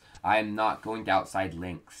 bucks. I'm not going to outside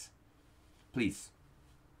links. Please.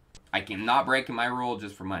 I cannot break my rule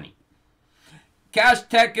just for money. Cash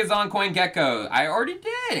Tech is on CoinGecko. I already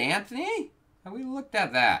did, Anthony. We looked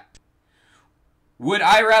at that. Would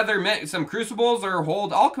I rather mint some Crucibles or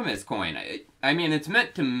hold Alchemist coin? I mean, it's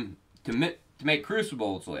meant to make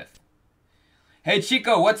Crucibles with. Hey,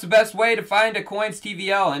 Chico, what's the best way to find a coin's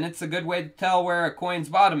TVL? And it's a good way to tell where a coin's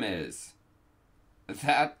bottom is.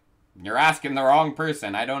 That, you're asking the wrong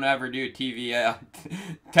person. I don't ever do TVL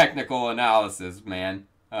technical analysis, man.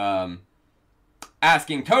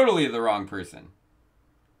 Asking totally the wrong person.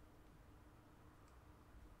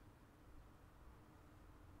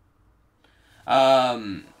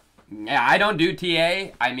 Yeah, I don't do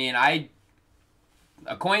TA. I mean,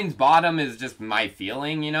 a coin's bottom is just my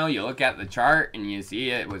feeling, you know. You look at the chart and you see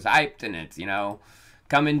it was hyped and it's, you know,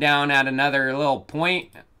 coming down at another little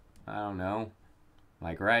point. I don't know.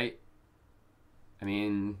 Like, right? I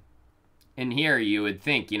mean, in here you would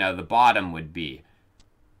think, you know, the bottom would be.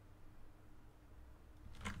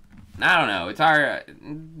 I don't know. It's hard.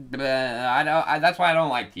 That's why I don't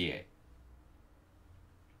like TA.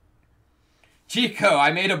 Chico,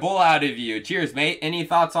 I made a bull out of you. Cheers, mate. Any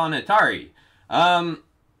thoughts on Atari?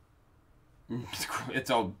 It's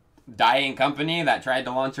a dying company that tried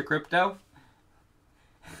to launch a crypto.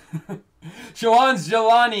 Shawan's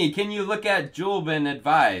Jelani, can you look at Julb and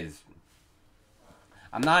advise?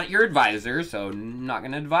 I'm not your advisor, so I'm not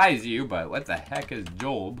going to advise you, but what the heck is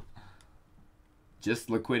Julb? Just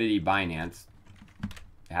Liquidity Binance.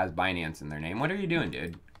 It has Binance in their name. What are you doing,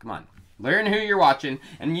 dude? Come on. Learn who you're watching.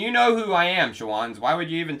 And you know who I am, Shawans. Why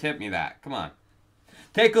would you even tip me that? Come on.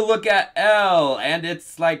 Take a look at L. And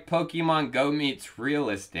it's like Pokemon Go meets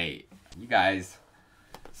real estate. You guys.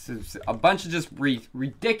 This is a bunch of just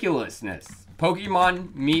ridiculousness.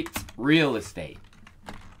 Pokemon meets real estate.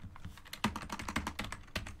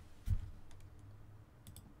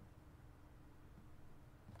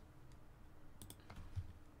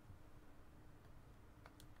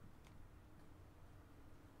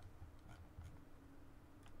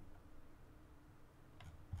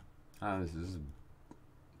 Oh, this is...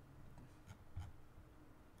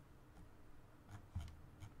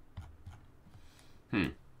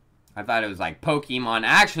 I thought it was like Pokemon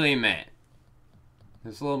actually meant.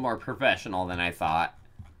 It's a little more professional than I thought.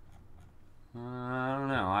 I don't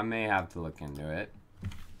know. I may have to look into it.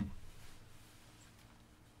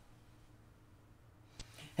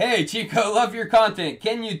 Hey, Chico, love your content.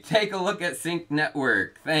 Can you take a look at Sync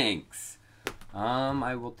Network? Thanks.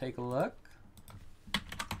 I will take a look.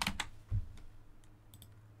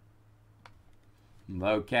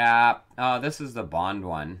 Low cap. Oh, this is the bond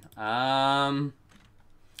one.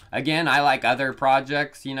 Again, I like other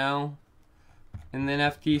projects, you know, in the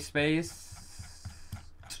NFT space.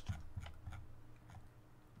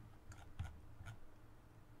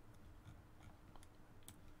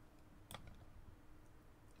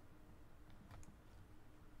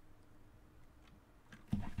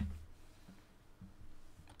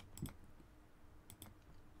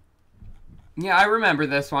 Yeah, I remember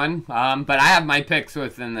this one, but I have my picks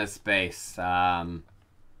within this space.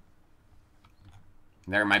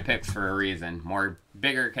 They're my picks for a reason. More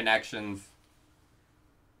bigger connections.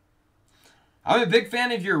 I'm a big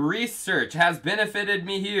fan of your research. Has benefited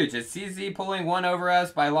me huge. Is CZ pulling one over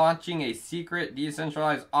us by launching a secret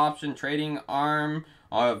decentralized option trading arm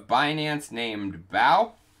of Binance named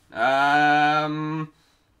BOW?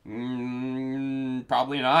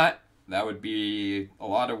 Probably not. That would be a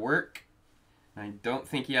lot of work. I don't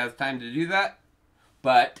think he has time to do that.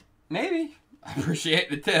 But maybe. I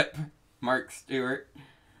appreciate the tip, Mark Stewart.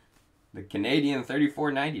 The Canadian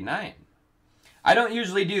 $34.99. I don't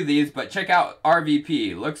usually do these, but check out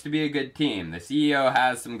RVP. Looks to be a good team. The CEO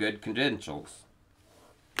has some good credentials.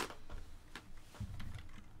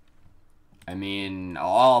 I mean,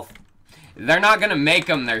 they're not going to make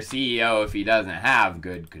him their CEO if he doesn't have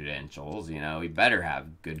good credentials. You know, he better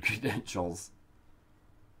have good credentials.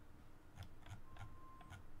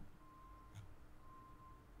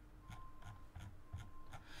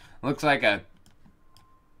 Looks like a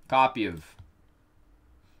copy of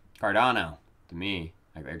Cardano to me.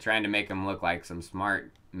 Like they're trying to make him look like some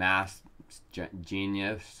smart math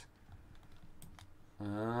genius.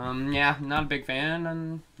 Yeah, not a big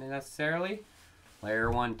fan necessarily.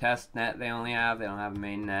 Layer 1 test net they only have. They don't have a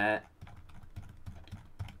main net.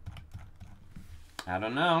 I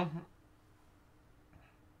don't know.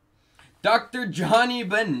 Dr. Johnny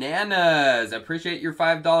Bananas, appreciate your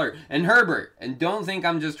 $5. And Herbert, and don't think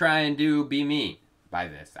I'm just trying to be me by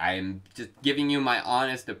this. I am just giving you my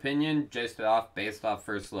honest opinion based off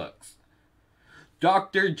first looks.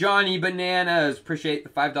 Dr. Johnny Bananas, appreciate the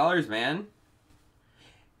 $5, man.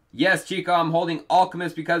 Yes, Chico, I'm holding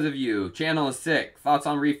Alchemist because of you. Channel is sick. Thoughts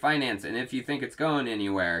on refinance, and if you think it's going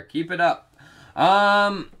anywhere, keep it up.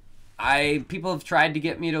 People have tried to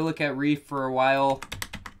get me to look at Reef for a while.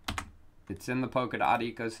 It's in the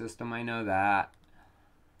Polkadot ecosystem, I know that.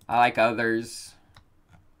 I like others.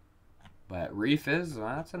 But Reef is,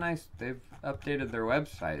 well, that's a nice, they've updated their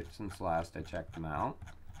website since last I checked them out.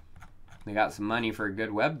 They got some money for a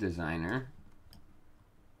good web designer.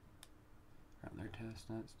 Are their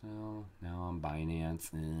testnet still? No, on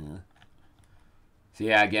Binance. So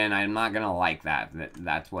yeah, again, I'm not gonna like that.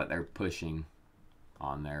 That's what they're pushing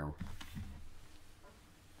on there.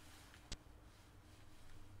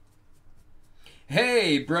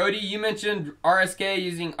 Hey, Brody, you mentioned RSK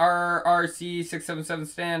using RRC 677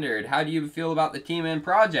 standard. How do you feel about the team and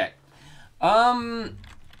project? I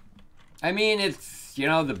mean, it's, you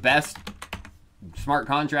know, the best smart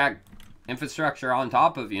contract infrastructure on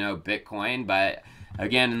top of, you know, Bitcoin. But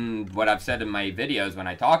again, what I've said in my videos when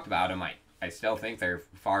I talked about them, I still think they're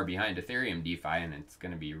far behind Ethereum DeFi, and it's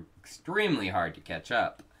going to be extremely hard to catch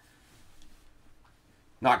up.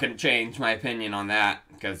 Not going to change my opinion on that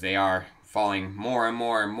because they are falling more and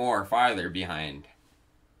more and more farther behind.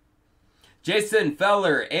 Jason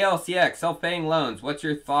Feller, ALCX, self-paying loans. What's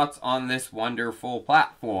your thoughts on this wonderful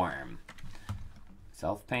platform?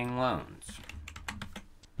 Self-paying loans.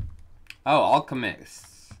 Oh,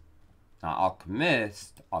 Alchemist. Not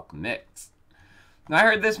Alchemist, Alchemist. I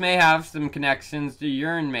heard this may have some connections to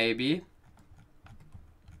Yearn, maybe.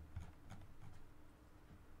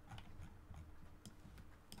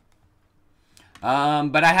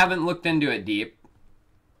 But I haven't looked into it deep.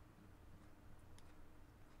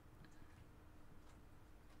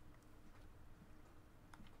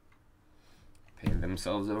 Pay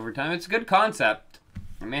themselves over time. It's a good concept.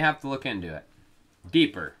 I may have to look into it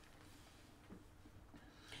deeper.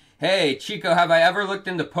 Hey, Chico, have I ever looked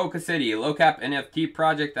into Polka City, a low-cap NFT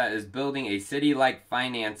project that is building a city-like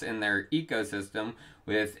finance in their ecosystem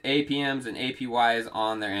with APMs and APYs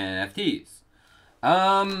on their NFTs?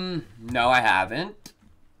 No, I haven't.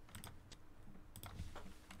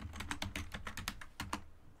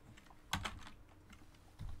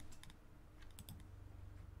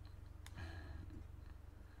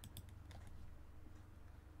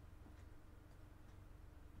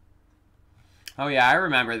 Oh yeah, I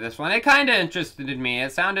remember this one. It kind of interested me.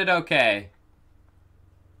 It sounded okay.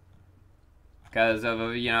 Because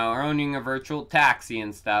of, you know, owning a virtual taxi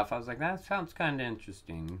and stuff. I was like, that sounds kind of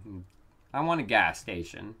interesting. I want a gas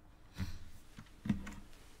station.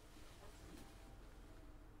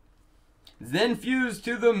 Zenfuse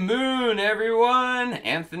to the moon, everyone!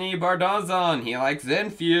 Anthony Bardazon, he likes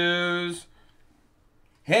Zenfuse.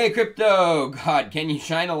 Hey, crypto! God, can you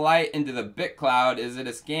shine a light into the BitCloud? Is it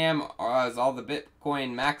a scam, or as all the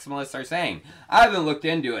Bitcoin maximalists are saying? I haven't looked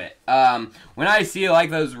into it. When I see,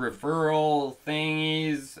 like, those referral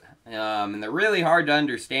thingies, and they're really hard to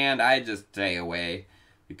understand, I just stay away.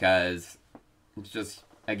 Because it's just,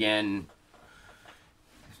 again,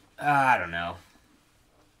 I don't know.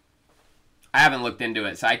 I haven't looked into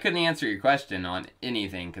it, so I couldn't answer your question on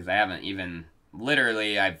anything, because I haven't even,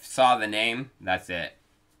 literally, I saw the name, that's it.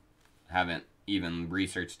 Haven't even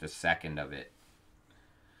researched a second of it.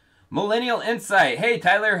 Millennial Insight. Hey,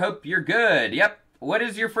 Tyler, hope you're good. Yep. What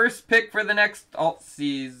is your first pick for the next alt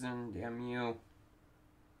season? Damn you.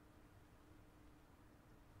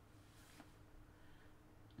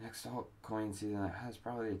 Next altcoin season that has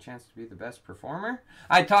probably a chance to be the best performer.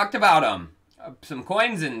 I talked about some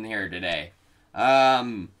coins in here today.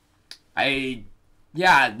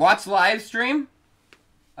 Yeah, watch the live stream.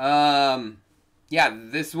 Yeah,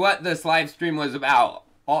 what this live stream was about.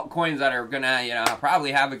 Altcoins that are gonna, you know,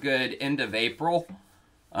 probably have a good end of April.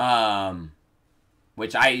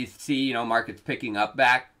 Which I see, you know, markets picking up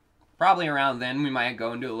back. Probably around then we might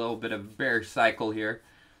go into a little bit of a bear cycle here.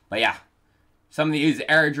 But yeah, some of these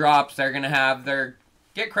airdrops are gonna have their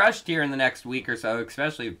get crushed here in the next week or so,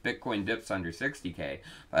 especially if Bitcoin dips under 60K.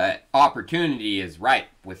 But opportunity is ripe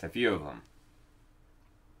with a few of them.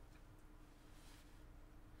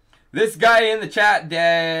 This guy in the chat,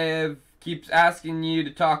 Dev, keeps asking you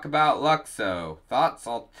to talk about Luxo. Thoughts?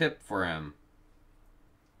 I'll tip for him.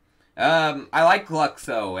 I like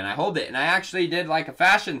Luxo, and I hold it. And I actually did like a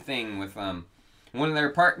fashion thing with one of their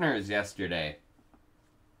partners yesterday.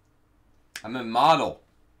 I'm a model.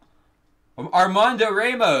 Armando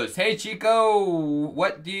Ramos. Hey, Chico,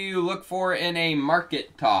 what do you look for in a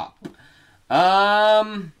market top?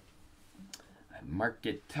 Market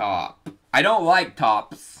top. I don't like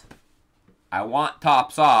tops. I want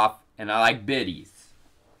tops off, and I like biddies.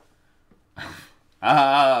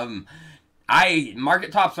 Market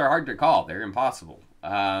tops are hard to call. They're impossible.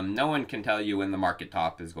 No one can tell you when the market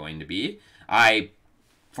top is going to be. I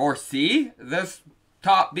foresee this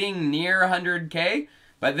top being near 100K,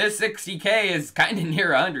 but this 60K is kind of near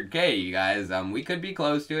 100K, you guys. We could be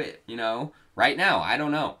close to it, you know, right now. I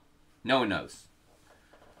don't know. No one knows.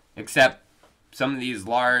 Except some of these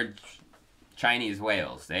large Chinese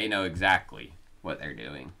whales. They know exactly what they're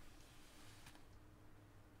doing.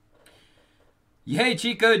 Hey,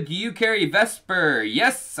 Chico, do you carry Vesper?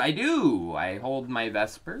 Yes, I do. I hold my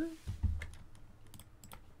Vesper.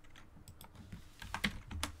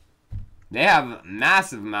 They have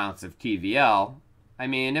massive amounts of TVL. I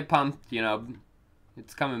mean, it pumped, you know,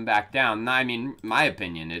 it's coming back down. I mean, my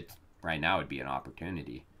opinion, it's right now would be an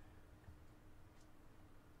opportunity.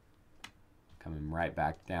 Coming right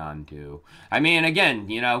back down to, I mean, again,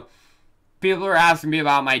 you know, people are asking me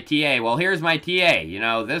about my TA. Well, here's my TA. You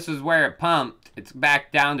know, this is where it pumped. It's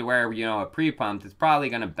back down to where, you know, it pre-pumped. It's probably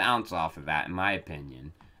going to bounce off of that, in my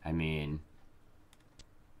opinion. I mean,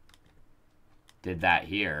 did that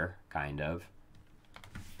here, kind of.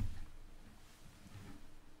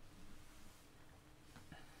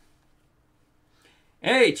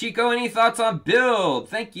 Hey, Chico, any thoughts on build?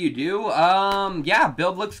 Thank you, do. Yeah,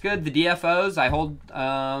 build looks good. The DFOs, I hold,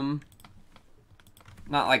 not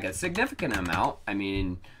like a significant amount. I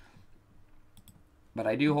mean, but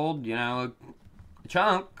I do hold, you know, a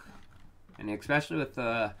chunk. And especially with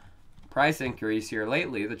the price increase here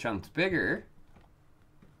lately, the chunk's bigger.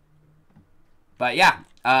 But yeah,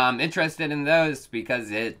 interested in those because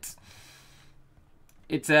it's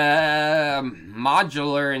a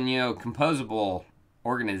modular and, you know, composable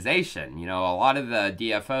organization. You know, a lot of the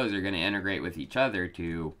DFOs are going to integrate with each other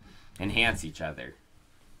to enhance each other.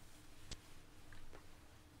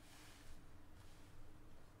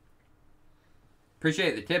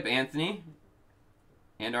 Appreciate the tip, Anthony.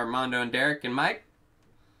 And Armando and Derek and Mike.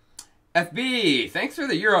 FB, thanks for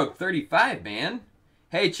the Euro 35, man.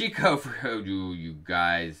 Hey, Chico, for you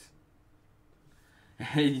guys.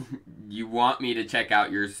 Hey, you want me to check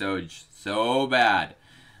out your Soj so bad.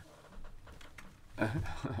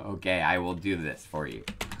 Okay, I will do this for you.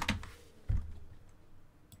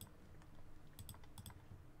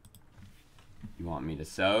 You want me to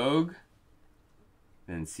SOG?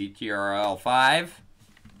 Then CTRL5.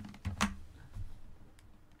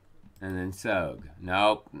 And then SOG.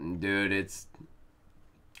 Nope, dude, it's...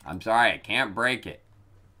 I'm sorry, I can't break it.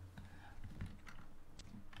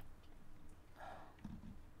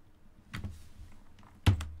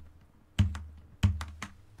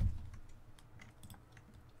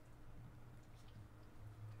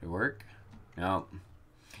 Did it work? No.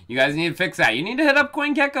 You guys need to fix that. You need to hit up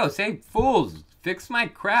CoinGecko. Say, fools, fix my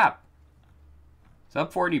crap. It's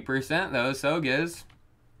up 40% though, SOG is.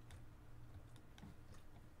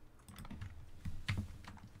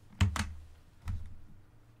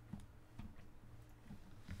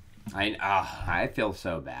 I feel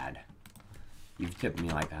so bad. You've tipped me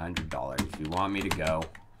like $100. You want me to go?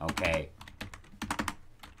 Okay.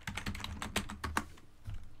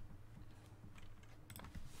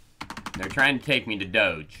 They're trying to take me to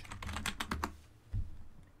Doge.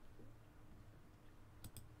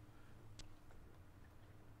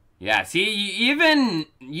 Yeah, see, even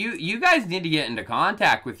you guys need to get into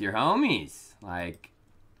contact with your homies. Like,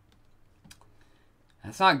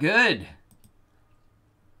 that's not good.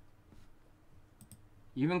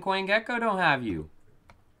 Even CoinGecko don't have you.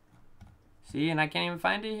 See, and I can't even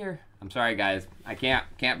find it here. I'm sorry, guys. I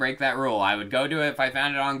can't break that rule. I would go to it if I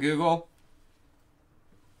found it on Google.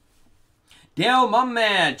 Dale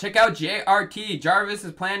Mumman, check out JRT. Jarvis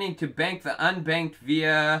is planning to bank the unbanked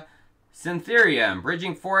via Ethereum,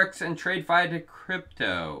 bridging forex and TradeFi to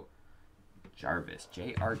crypto. Jarvis,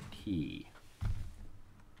 JRT.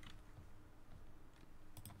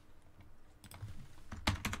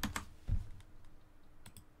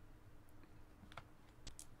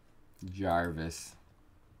 Jarvis.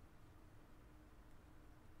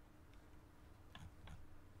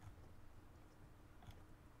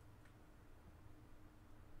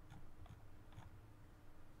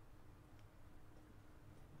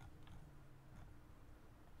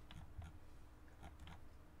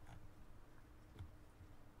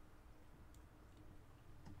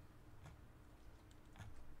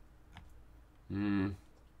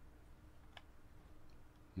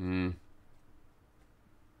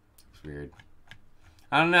 It's weird.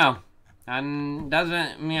 I don't know.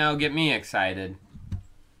 Doesn't, you know, get me excited.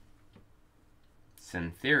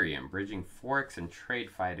 Ethereum, bridging forex and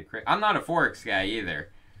TradeFi to crypto. I'm not a forex guy either.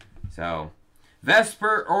 So,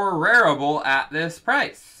 Vesper or Rarible at this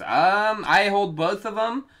price. I hold both of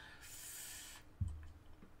them.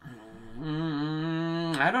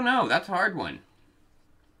 I don't know. That's a hard one.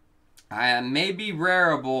 Maybe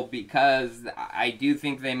Rarible because I do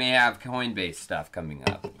think they may have Coinbase stuff coming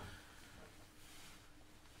up.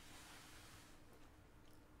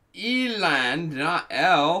 Eland, not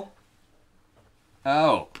L.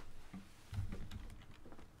 Oh.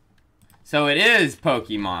 So it is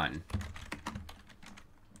Pokemon.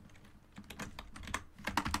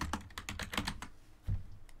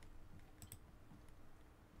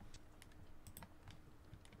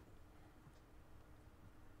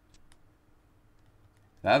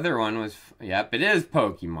 The other one was, yep, it is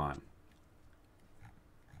Pokemon.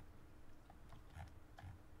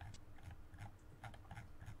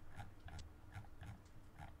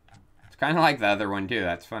 It's kind of like the other one too,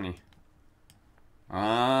 that's funny.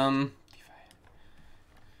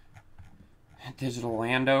 Digital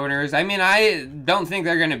landowners. I mean, I don't think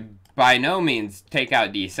they're gonna by no means take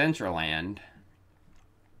out Decentraland.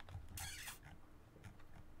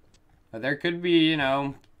 But there could be, you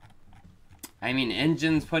know, I mean,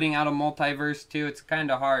 Engine's putting out a multiverse too. It's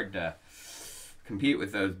kind of hard to compete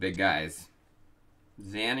with those big guys.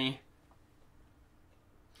 Zanny.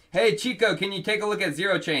 Hey, Chico, can you take a look at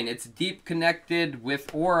Zero Chain? It's deep connected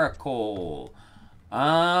with Oracle.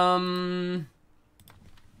 I've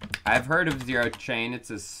heard of Zero Chain. It's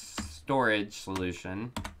a storage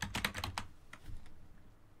solution.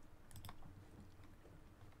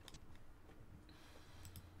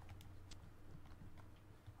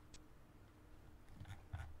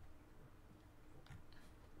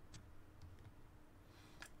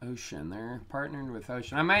 Ocean. They're partnered with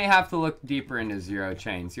Ocean. I might have to look deeper into Zero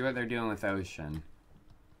Chain. See what they're doing with Ocean.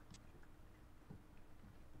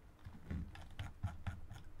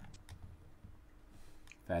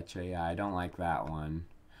 Fetch AI. I don't like that one.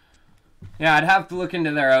 Yeah, I'd have to look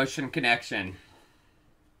into their Ocean connection.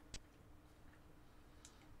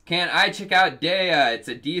 Can I check out Dea? It's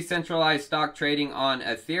a decentralized stock trading on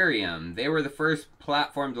Ethereum. They were the first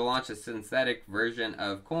platform to launch a synthetic version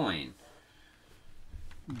of coin.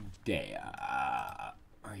 Dea.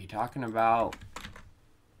 Are you talking about?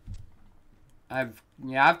 I've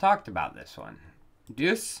talked about this one.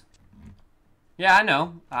 Deuce? Yeah, I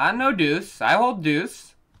know. I know Deuce. I hold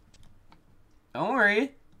Deuce. Don't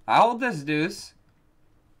worry. I hold this Deuce.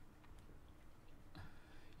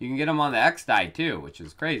 You can get them on the XDAI too, which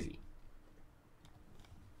is crazy.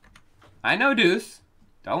 I know Deuce.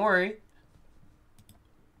 Don't worry.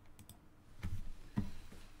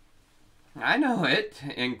 I know it.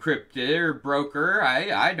 Encrypted or broker.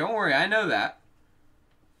 I don't worry. I know that.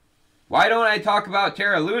 Why don't I talk about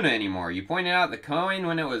Terra Luna anymore? You pointed out the coin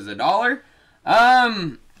when it was $1.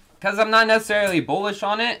 Because I'm not necessarily bullish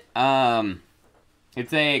on it.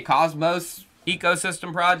 It's a Cosmos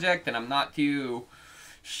ecosystem project, and I'm not too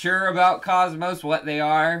sure about Cosmos, what they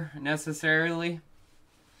are necessarily.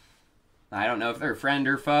 I don't know if they're friend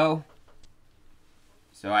or foe.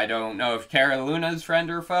 So I don't know if Terra Luna's friend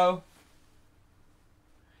or foe.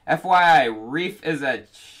 FYI, Reef is a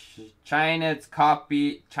Chinese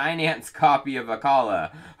copy of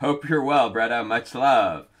Akala. Hope you're well, Bretta. Much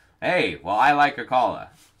love. Hey, well, I like Akala.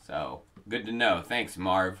 So, good to know. Thanks,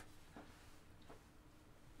 Marv.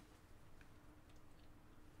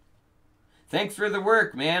 Thanks for the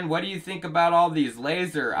work, man. What do you think about all these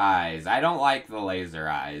laser eyes? I don't like the laser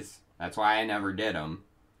eyes. That's why I never did them.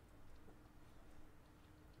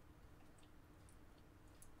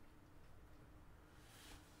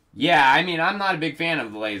 Yeah, I mean, I'm not a big fan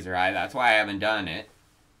of the laser eye. That's why I haven't done it.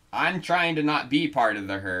 I'm trying to not be part of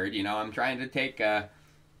the herd, you know. I'm trying to take a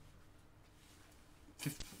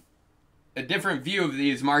different view of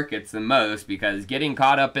these markets than most, because getting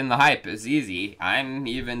caught up in the hype is easy. I'm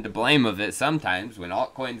even to blame of it sometimes. When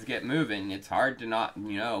altcoins get moving, it's hard to not,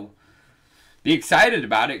 you know, be excited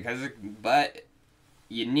about it, but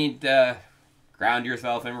you need to ground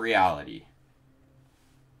yourself in reality.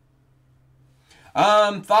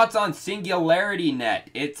 Thoughts on Singularity Net?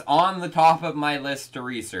 It's on the top of my list to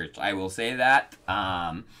research. I will say that.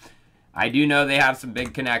 I do know they have some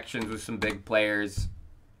big connections with some big players,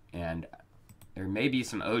 and there may be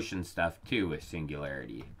some ocean stuff too with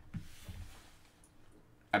Singularity.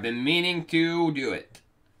 I've been meaning to do it.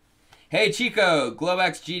 Hey Chico,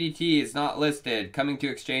 Globex GDT is not listed, coming to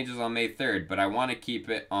exchanges on May 3rd, but I want to keep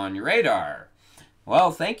it on your radar.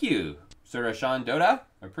 Well, thank you, Surashan Doda.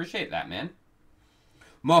 I appreciate that, man.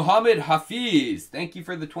 Mohammed Hafiz, thank you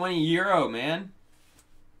for the 20 euro, man.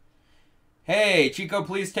 Hey, Chico,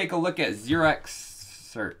 please take a look at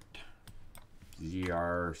ZRXCert.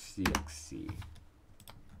 ZRCXC.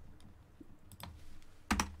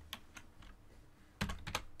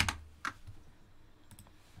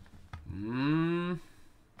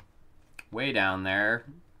 Way down there.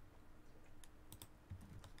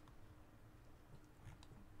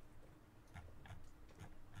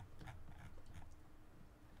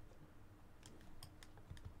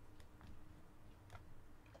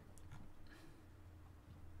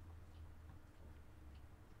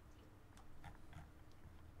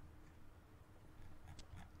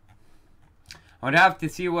 I would have to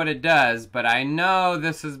see what it does, but I know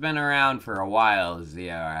this has been around for a while,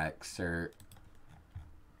 ZRX.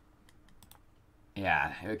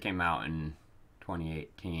 Yeah, it came out in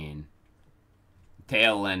 2018.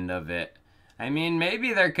 Tail end of it. I mean,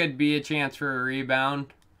 maybe there could be a chance for a rebound,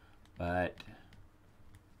 but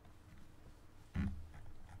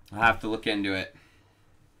I'll have to look into it.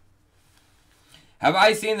 Have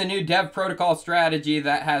I seen the new dev protocol strategy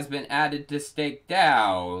that has been added to Stake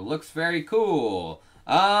DAO? Looks very cool.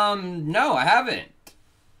 No, I haven't.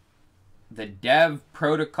 The dev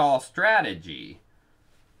protocol strategy.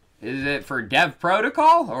 Is it for dev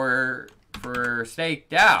protocol or for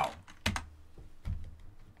Stake DAO?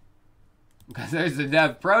 Because there's a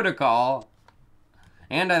dev protocol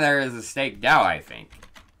and there is a Stake DAO, I think.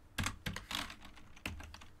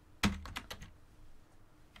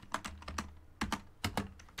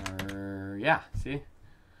 Yeah, see?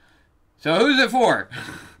 So who's it for?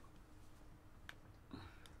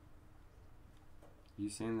 You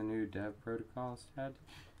seen the new dev protocol strategy?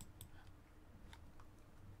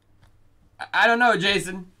 I don't know,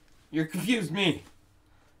 Jason. You're confused me.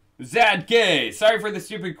 Zad K, sorry for the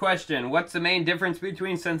stupid question. What's the main difference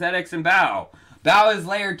between synthetics and BAO? BAO is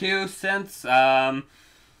layer 2 since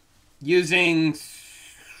using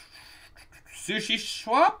Sushi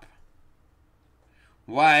Swap,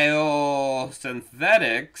 while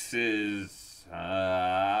synthetics is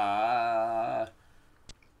their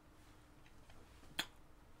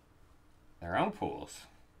own pools.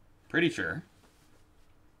 Pretty sure.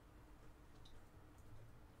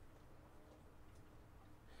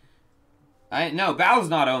 No, BAO's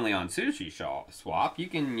not only on Sushi Swap. You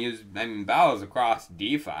can use, I mean, BAO's across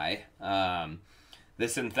DeFi. The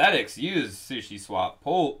synthetics use Sushi Swap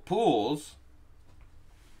pools.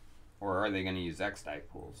 Or are they going to use XDAI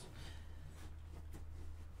pools?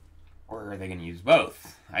 Or are they going to use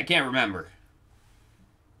both? I can't remember.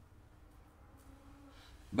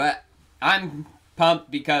 But I'm pumped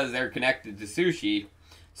because they're connected to Sushi.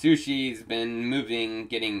 Sushi's been moving,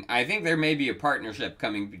 I think there may be a partnership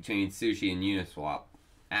coming between Sushi and Uniswap.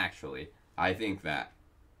 Actually, I think that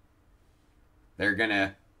they're going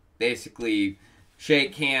to basically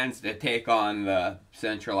shake hands to take on the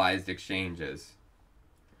centralized exchanges.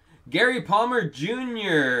 Gary Palmer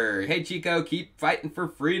Jr. Hey, Chico, keep fighting for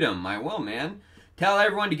freedom. I will, man. Tell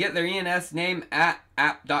everyone to get their ENS name at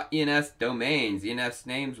app.ens domains. ENS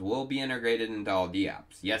names will be integrated into all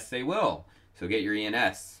DApps. Yes, they will. So get your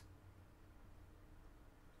ENS.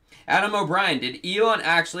 Adam O'Brien, did Elon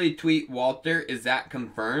actually tweet Walter? Is that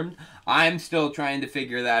confirmed? I'm still trying to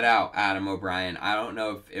figure that out, Adam O'Brien. I don't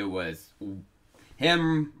know if it was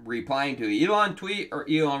him replying to an Elon tweet or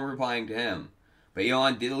Elon replying to him. But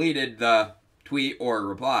Elon deleted the tweet or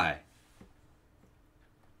reply.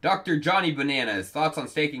 Dr. Johnny Bananas, thoughts on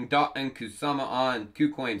staking DOT and Kusama on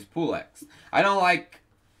KuCoin's PoolX? I don't like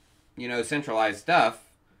you know, centralized stuff.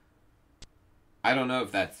 I don't know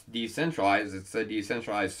if that's decentralized. It's a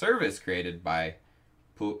decentralized service created by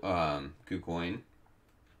KuCoin.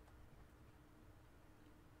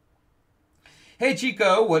 Hey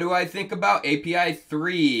Chico, what do I think about API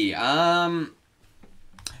 3?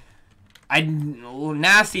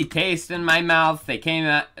 Nasty taste in my mouth. They came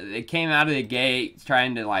out of the gate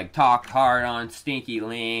trying to like talk hard on Stinky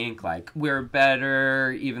Link, like we're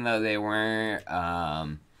better, even though they weren't.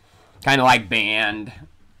 Kind of like banned.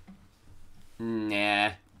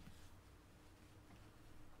 Nah,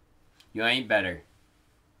 you ain't better.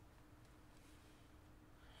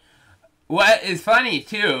 What is funny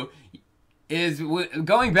too is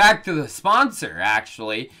going back to the sponsor,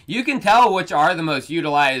 actually, you can tell which are the most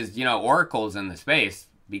utilized, you know, oracles in the space,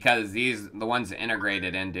 because these the ones that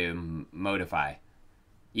integrated into Modefi.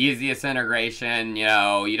 Easiest integration, you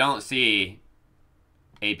know, you don't see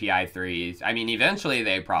API 3s. I mean, eventually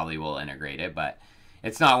they probably will integrate it, but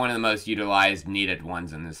it's not one of the most utilized, needed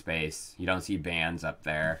ones in the space. You don't see bans up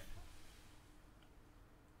there.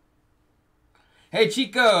 Hey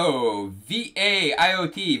Chico, VA,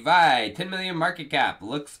 IoT, VI, 10 million market cap,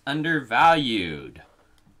 looks undervalued.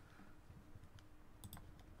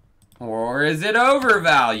 Or is it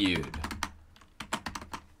overvalued?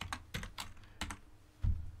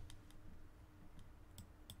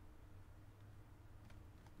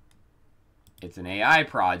 It's an AI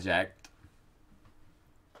project.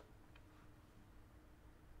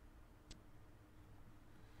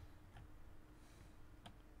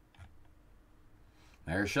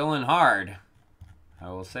 They're shilling hard. I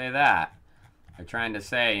will say that. They're trying to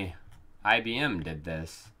say IBM did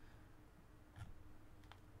this.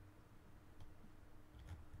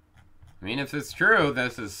 I mean, if it's true,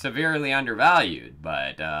 this is severely undervalued,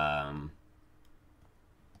 but, I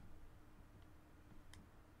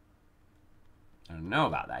don't know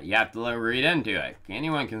about that. You have to read into it.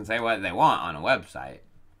 Anyone can say what they want on a website.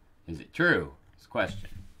 Is it true? It's a question.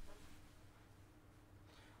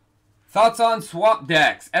 Thoughts on swap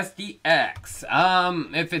decks, SDX.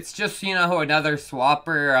 If it's just, you know, another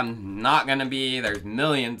swapper, I'm not gonna be. There's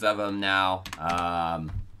millions of them now.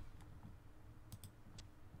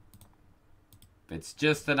 If it's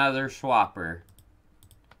just another swapper.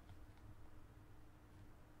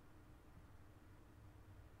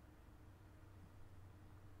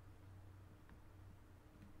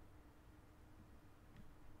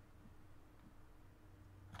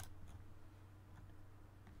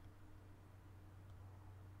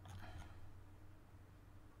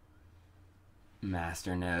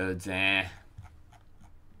 Master nodes, eh.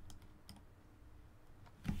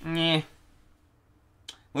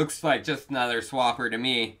 Looks like just another swapper to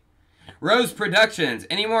me. Rose Productions,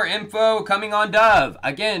 any more info coming on Dove?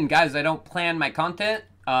 Again, guys, I don't plan my content.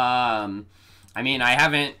 I mean,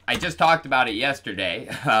 I just talked about it yesterday.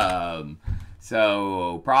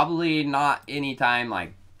 So probably not anytime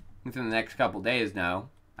like within the next couple days, no.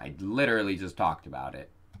 I literally just talked about it.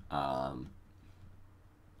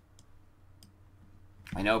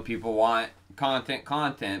 I know people want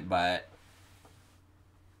content, but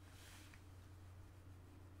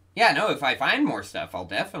yeah, no, if I find more stuff, I'll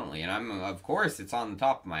definitely, and of course, it's on the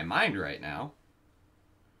top of my mind right now.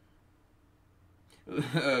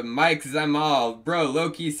 Mike Zamal, bro,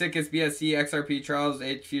 low-key sickest BSC XRP Charles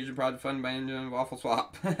H Fusion project funded by Engine Waffle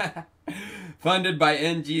Swap. Funded by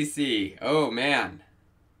NGC. Oh, man.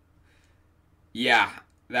 Yeah,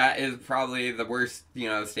 that is probably the worst, you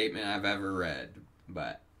know, statement I've ever read.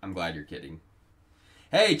 But I'm glad you're kidding.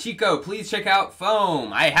 Hey, Chico, please check out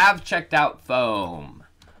Foam. I have checked out Foam.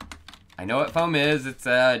 I know what Foam is. It's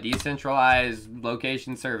a decentralized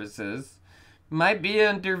location services. Might be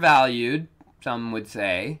undervalued, some would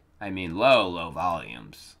say. I mean, low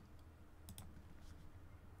volumes.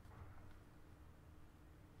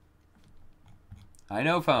 I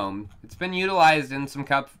know Foam. It's been utilized in some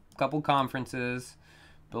couple conferences.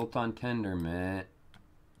 Built on Tendermint.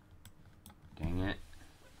 Dang it.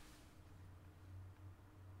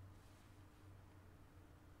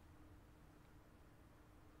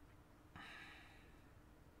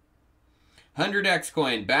 $100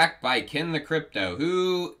 coin backed by Ken the Crypto.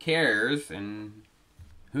 Who cares? And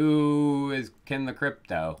who is Ken the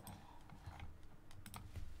Crypto?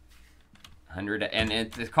 100, and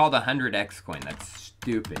it's called a 100x coin. That's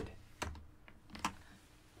stupid.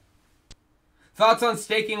 Thoughts on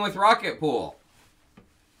staking with Rocket Pool?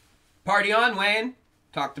 Party on, Wayne.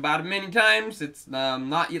 Talked about it many times. It's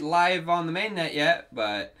not yet live on the mainnet yet,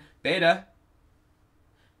 but beta.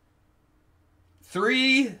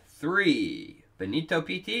 3-3. Benito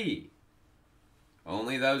PT.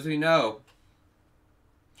 Only those who know.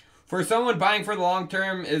 For someone buying for the long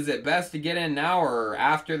term, is it best to get in now or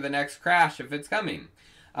after the next crash if it's coming?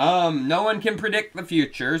 No one can predict the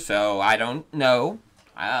future, so I don't know.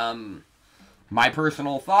 My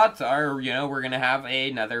personal thoughts are, you know, we're going to have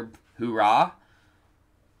another hoorah.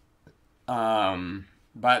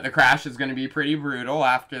 But the crash is going to be pretty brutal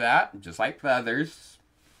after that, just like the others.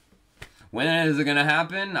 When is it going to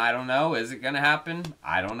happen? I don't know. Is it going to happen?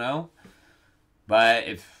 I don't know. But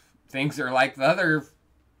if things are like the other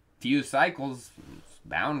few cycles, it's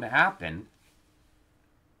bound to happen.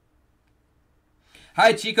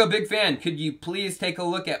 Hi, Chico, big fan. Could you please take a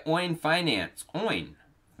look at OIN Finance? OIN.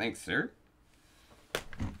 Thanks, sir.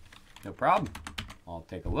 No problem. I'll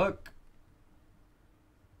take a look.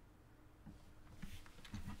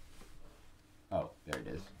 Oh, there it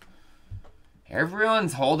is.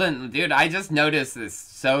 Everyone's holding... Dude, I just noticed this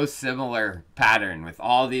so similar pattern with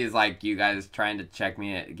all these, like, you guys trying to check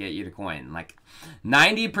me to get you to coin. Like,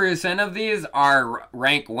 90% of these are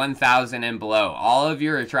rank 1,000 and below. All of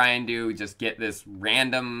you are trying to just get this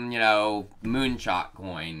random, you know, moonshot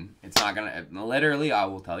coin. It's not gonna... Literally, I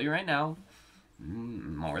will tell you right now,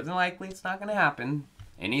 more than likely, it's not gonna happen.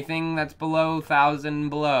 Anything that's below 1,000 and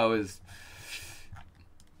below is...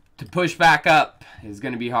 To push back up is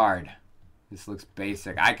gonna be hard. This looks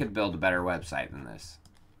basic. I could build a better website than this.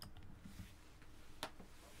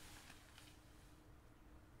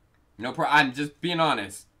 No problem. I'm just being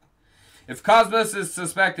honest. If Cosmos is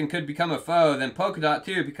suspect and could become a foe, then Polkadot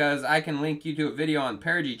too, because I can link you to a video on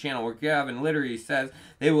Parody channel where Gavin literally says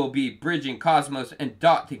they will be bridging Cosmos and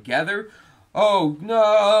Dot together. Oh no!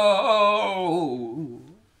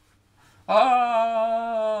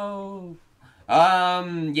 Oh!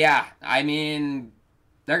 Yeah. I mean...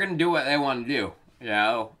 They're going to do what they want to do, you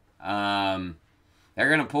know. They're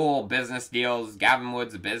going to pull business deals. Gavin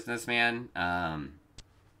Wood's a businessman. But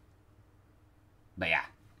yeah.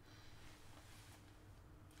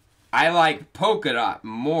 I like Polkadot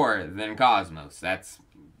more than Cosmos. That's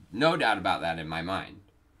no doubt about that in my mind.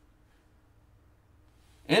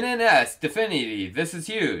 NNS, Definity, this is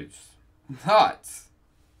huge. Thoughts?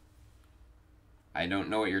 I don't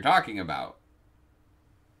know what you're talking about.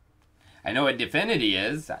 I know what Definity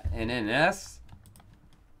is. NNS.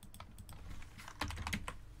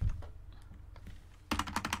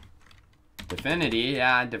 Definity,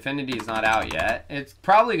 yeah, Definity is not out yet. It's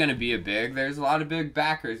probably going to be a big. There's a lot of big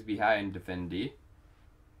backers behind Definity.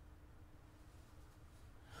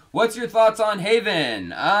 What's your thoughts on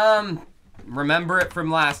Haven? Remember it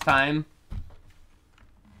from last time.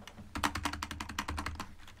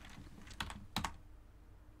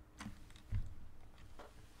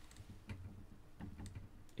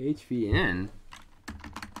 HVN.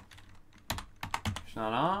 It's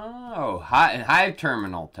not on. Oh, Hive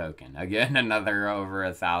Terminal token. Again, another over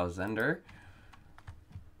 1,000er.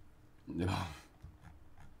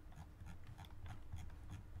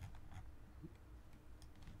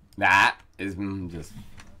 That is just...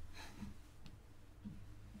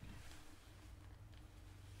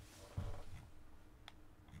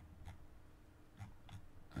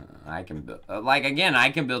 I can build, like, again,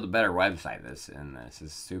 I can build a better website this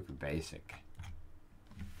is super basic.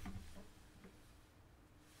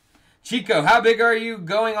 Chico, how big are you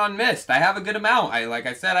going on Mist? I have a good amount. Like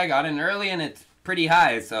I said, I got in early and it's pretty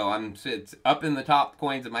high, so it's up in the top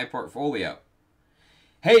coins of my portfolio.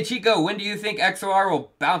 Hey Chico, when do you think XOR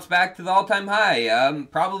will bounce back to the all-time high?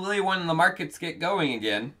 Probably when the markets get going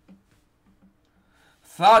again.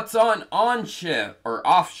 Thoughts on shift or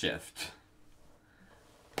off shift?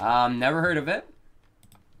 Never heard of it.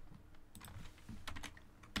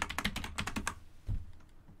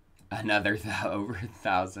 Another over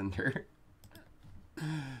 1,000er.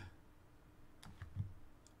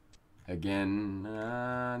 Again,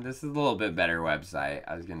 this is a little bit better website.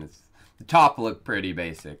 The top looked pretty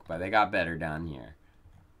basic, but they got better down here.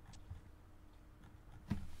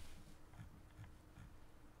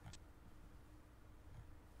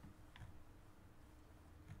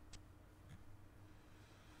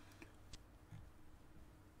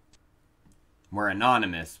 We're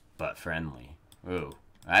anonymous, but friendly. Ooh,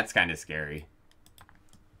 that's kind of scary.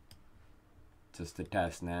 Just a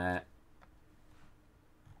test net.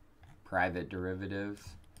 Private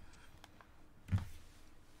derivatives.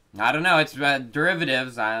 I don't know, it's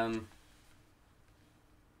derivatives.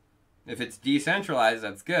 If it's decentralized,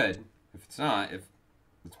 that's good. If it's not, if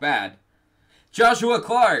it's bad. Joshua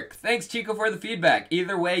Clark, thanks Chico for the feedback.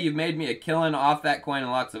 Either way, you've made me a killing off that coin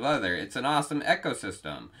and lots of other. It's an awesome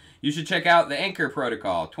ecosystem. You should check out the Anchor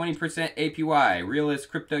protocol. 20% APY.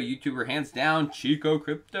 Realist crypto YouTuber hands down. Chico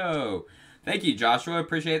Crypto. Thank you, Joshua.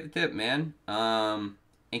 Appreciate the tip, man.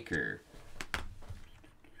 Anchor.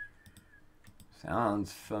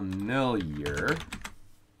 Sounds familiar.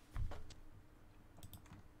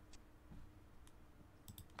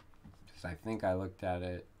 I think I looked at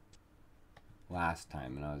it last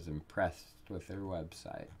time and I was impressed with their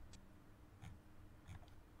website.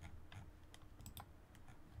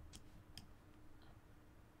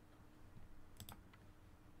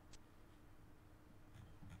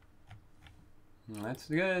 That's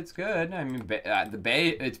good. It's good. I mean,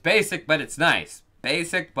 it's basic, but it's nice.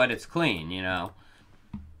 Basic, but it's clean. You know,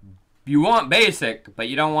 you want basic, but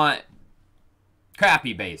you don't want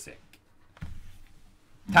crappy basic.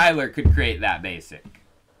 Tyler could create that basic.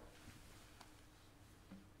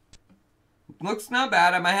 Looks not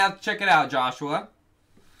bad. I might have to check it out, Joshua.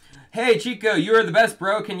 Hey, Chico, you are the best,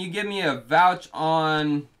 bro. Can you give me a vouch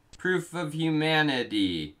on Proof of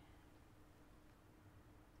Humanity?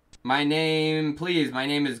 My name, please. My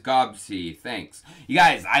name is Gobsy. Thanks. You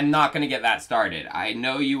guys, I'm not going to get that started. I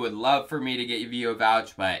know you would love for me to give you a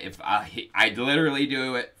vouch, but if I literally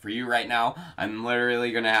do it for you right now, I'm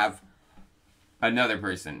literally going to have another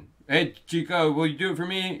person. Hey, Chico, will you do it for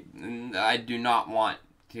me? I do not want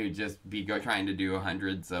to just be trying to do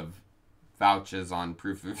hundreds of vouchers on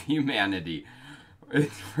Proof of Humanity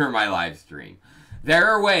for my live stream. There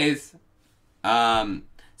are ways.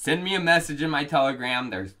 Send me a message in my Telegram.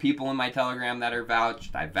 There's people in my Telegram that are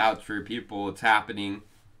vouched. I vouch for people. It's happening.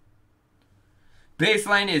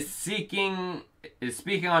 Baseline is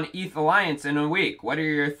speaking on ETH Alliance in a week. What are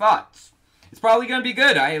your thoughts? It's probably going to be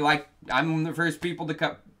good. I'm the first people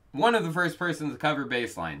to one of the first persons to cover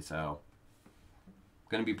Baseline, so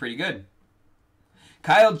going to be pretty good.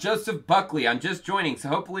 Kyle Joseph Buckley, I'm just joining, so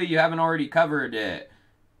hopefully you haven't already covered it.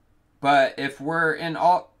 But if we're in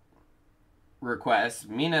alt requests,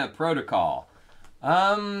 Mina Protocol.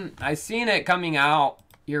 I seen it coming out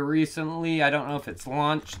here recently. I don't know if it's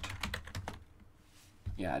launched.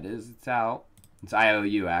 Yeah, it is. It's out. It's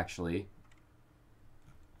IOU, actually.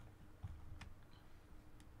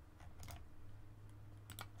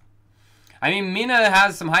 I mean, Mina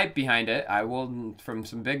has some hype behind it. I will, from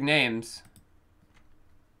some big names.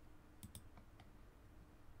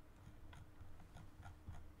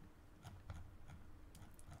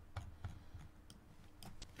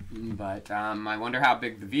 But I wonder how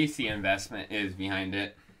big the VC investment is behind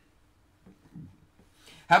it.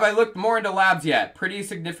 Have I looked more into labs yet? Pretty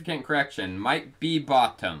significant correction. Might be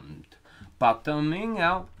bottomed. Bottoming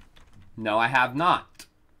out. No, I have not.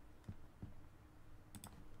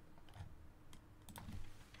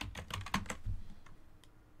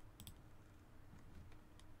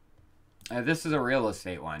 This is a real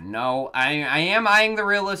estate one. No, I am eyeing the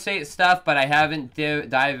real estate stuff, but I haven't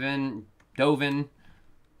dove in,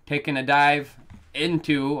 taken a dive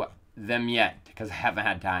into them yet because I haven't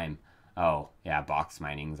had time. Oh, yeah, box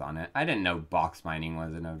mining's on it. I didn't know box mining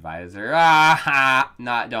was an advisor. Ah,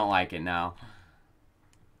 don't like it now.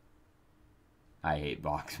 I hate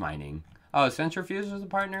box mining. Oh, Centrifuge was a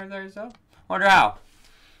partner of theirs, though? Wonder how.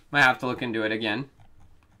 Might have to look into it again.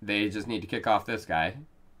 They just need to kick off this guy.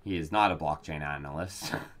 He is not a blockchain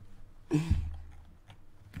analyst.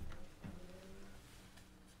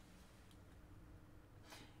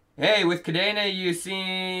 Hey, with Cadena, you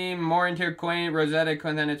seem more into coin, Rosetta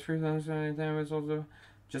coin than its proof.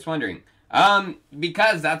 Just wondering.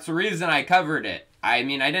 Because that's the reason I covered it. I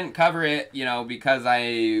mean, I didn't cover it, you know, because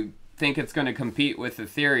I think it's going to compete with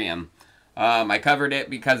Ethereum. I covered it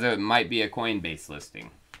because it might be a Coinbase listing.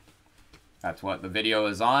 That's what the video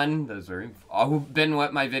is on. Those are all been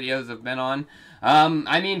what my videos have been on.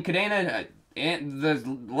 I mean, Cadena,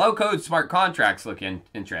 the low-code smart contracts look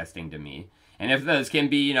interesting to me. And if those can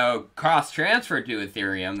be, you know, cross-transferred to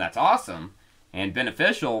Ethereum, that's awesome and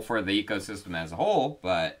beneficial for the ecosystem as a whole,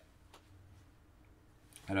 but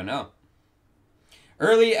I don't know.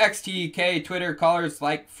 Early XTK Twitter callers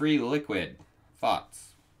like free liquid.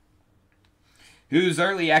 Thoughts? Who's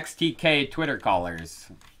early XTK Twitter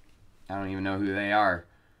callers? I don't even know who they are.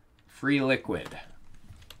 Free liquid.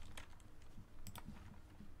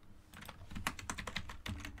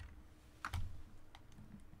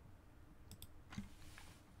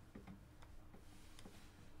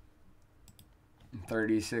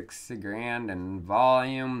 $36 grand in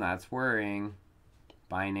volume. That's worrying.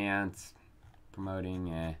 Binance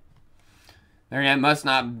promoting. Their net must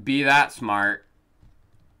not be that smart.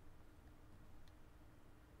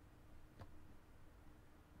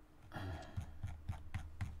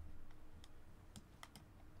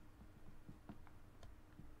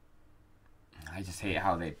 I just hate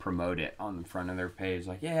how they promote it on the front of their page.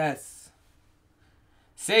 Like, yes.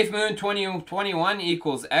 SafeMoon 2021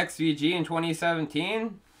 equals XVG in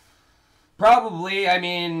 2017? Probably. I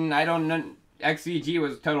mean, I don't know. XCG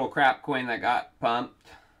was a total crap coin that got pumped.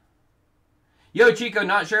 Yo, Chico,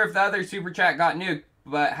 not sure if the other super chat got nuked,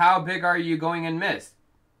 but how big are you going in mist?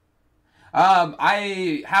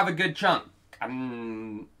 I have a good chunk.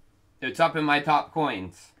 It's up in my top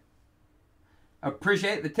coins.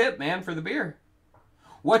 Appreciate the tip, man, for the beer.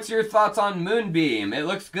 What's your thoughts on Moonbeam? It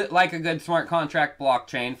looks good, like a good smart contract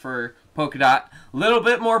blockchain for Polkadot. A little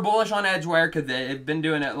bit more bullish on Edgeware because they've been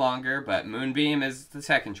doing it longer, but Moonbeam is the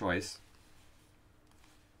second choice.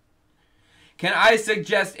 Can I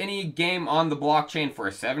suggest any game on the blockchain for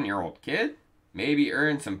a 7-year-old kid? Maybe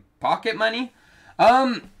earn some pocket money?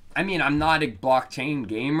 I mean, I'm not a blockchain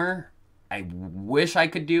gamer. I wish I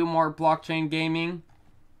could do more blockchain gaming,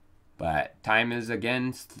 but time is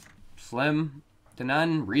again slim to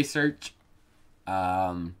none. Research.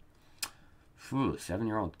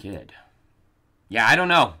 7-year-old kid. Yeah, I don't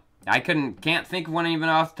know. I can't think of one even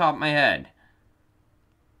off the top of my head.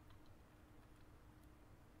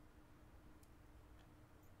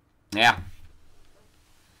 Yeah.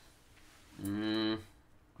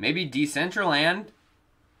 Maybe Decentraland.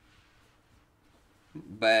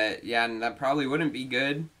 But, yeah, that probably wouldn't be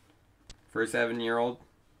good for a 7-year-old.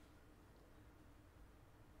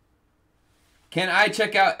 Can I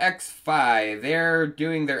check out X5? They're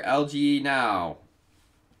doing their LG now.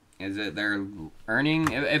 Is it they're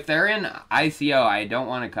earning? If they're in ICO, I don't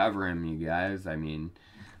want to cover them, you guys. I mean,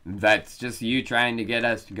 that's just you trying to get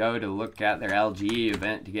us to go to look at their LG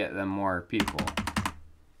event to get them more people.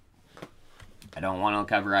 I don't want to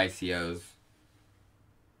cover ICOs.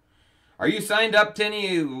 Are you signed up to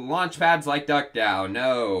any launch pads like DuckDAO?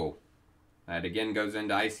 No. That again goes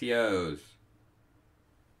into ICOs.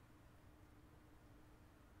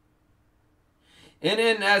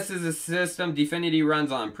 NNS is a system Definity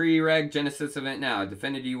runs on. Pre-reg Genesis event now.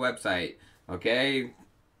 Definity website. Okay.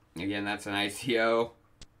 Again, that's an ICO.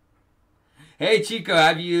 Hey, Chico,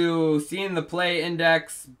 have you seen the play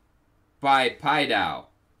index by PiDAO?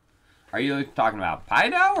 Are you talking about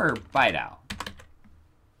PiDAO or BiDAO?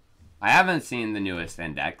 I haven't seen the newest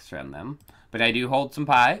index from them, but I do hold some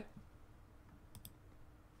Pi.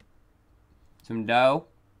 Some dough.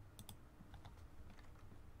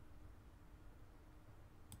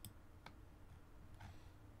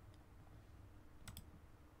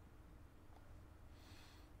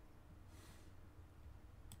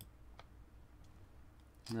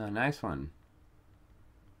 Oh, nice one.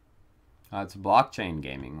 Oh, it's a blockchain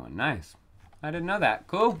gaming one. Nice. I didn't know that.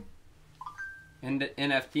 Cool.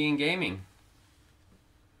 NFT and gaming.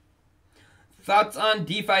 Thoughts on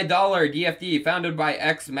DeFi Dollar, DFD, founded by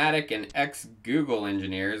ex-Matic and ex-Google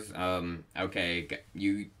engineers. Okay,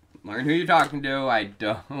 you learn who you're talking to. I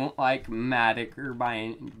don't like Matic or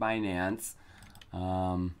Binance.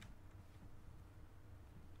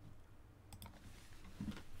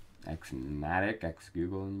 Ex-Matic,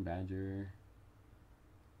 ex-Google and Badger.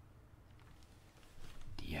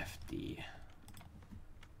 DFD.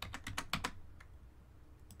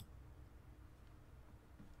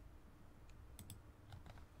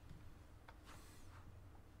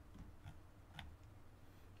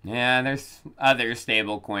 Yeah, there's other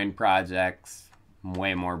stablecoin projects I'm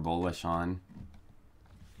way more bullish on.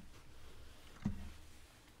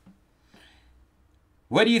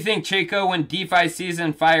 What do you think, Chico, when DeFi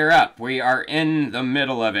season fire up? We are in the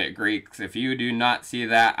middle of it, Greeks. If you do not see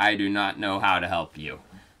that, I do not know how to help you.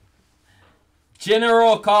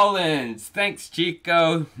 General Collins. Thanks,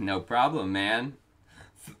 Chico. No problem, man.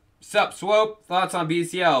 Sup, Swope. Thoughts on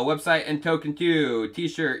BCL, website and token 2.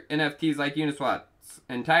 T-shirt, NFTs like Uniswap.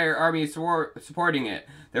 Entire army supporting it.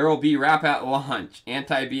 There will be rap at launch.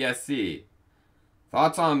 Anti-BSC.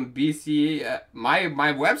 Thoughts on BC? My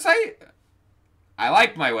website? I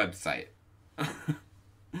like my website.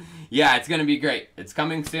 Yeah, it's going to be great. It's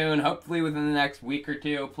coming soon. Hopefully within the next week or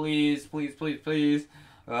two. Please, please, please, please.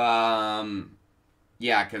 Yeah,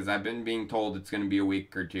 because I've been being told it's going to be a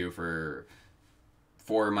week or two for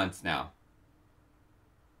 4 months now.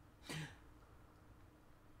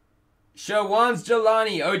 Shawans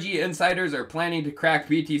Jelani, OG insiders are planning to crack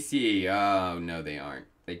BTC. Oh, no, they aren't.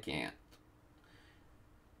 They can't.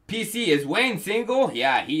 PC, is Wayne single?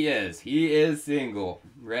 Yeah, he is. He is single.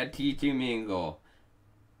 Red tea to mingle.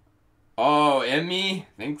 Oh, Emmy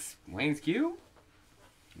thinks Wayne's cute?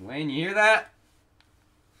 Wayne, you hear that?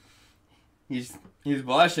 He's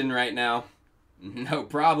blushing right now. No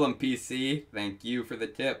problem, PC. Thank you for the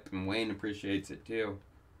tip, and Wayne appreciates it too.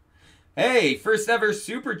 Hey, first ever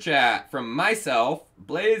super chat from myself.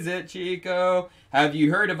 Blaze it, Chico. Have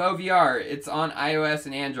you heard of OVR? It's on iOS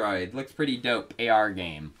and Android. Looks pretty dope. AR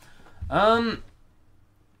game.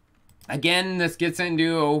 Again, this gets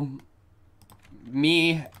into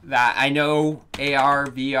me that I know AR,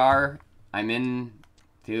 VR. I'm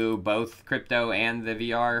into both crypto and the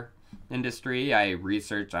VR industry. I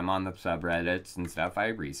research. I'm on the subreddits and stuff. I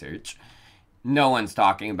research. No one's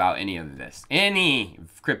talking about any of this. Any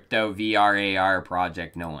crypto VR AR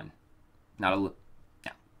project. No one. Not a. No.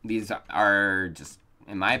 These are just,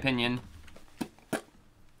 in my opinion,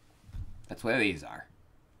 that's what these are.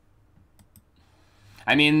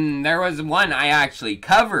 I mean, there was one I actually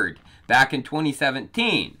covered back in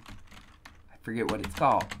 2017. I forget what it's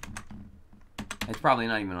called. It's probably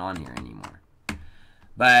not even on here anymore.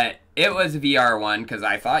 But it was a VR one because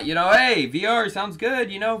I thought, you know, hey, VR sounds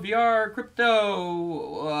good. You know, VR,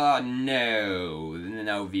 crypto. No,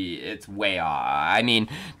 it's way off. I mean,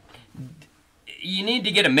 you need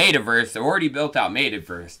to get a metaverse, the already built out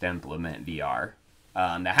metaverse to implement VR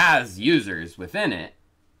that has users within it,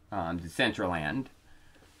 Decentraland.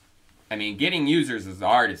 I mean, getting users is the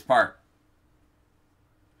hardest part.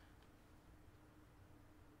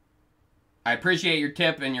 I appreciate your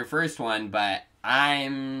tip in your first one, but I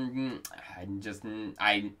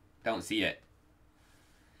don't see it.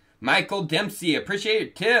 Michael Dempsey, appreciate your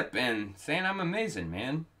tip and saying I'm amazing,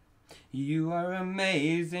 man. You are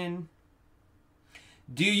amazing.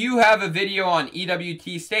 Do you have a video on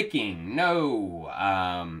EWT staking? No,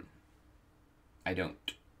 I don't.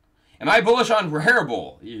 Am I bullish on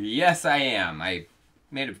Rarible? Yes, I am. I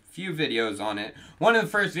made a few videos on it. One of the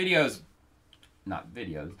first videos, not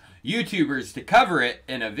videos, YouTubers to cover it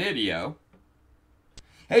in a video.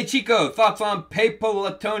 Hey Chico, thoughts on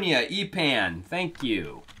Papalatonia EPAN? Thank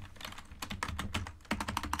you.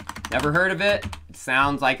 Never heard of it? It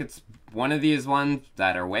sounds like it's one of these ones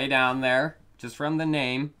that are way down there, just from the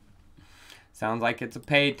name. Sounds like it's a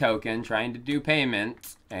pay token trying to do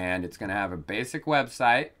payments, and it's going to have a basic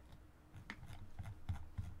website.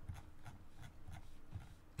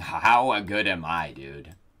 How good am I,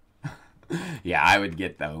 dude? Yeah, I would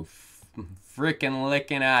get the frickin'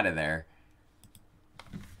 licking out of there.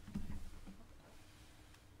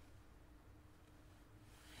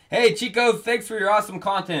 Hey, Chico, thanks for your awesome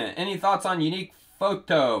content. Any thoughts on unique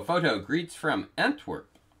photo? Greets from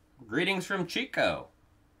Antwerp. Greetings from Chico.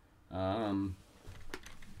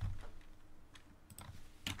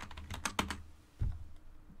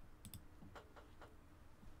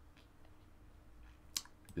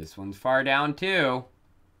 This one's far down too.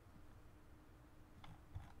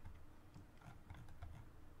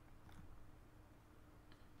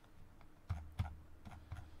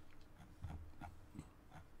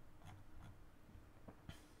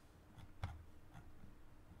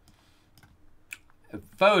 A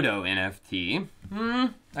photo NFT.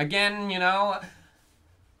 Again, you know,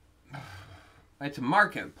 it's a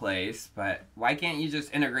marketplace, but why can't you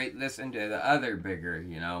just integrate this into the other bigger,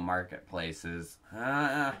 you know, marketplaces?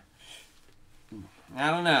 I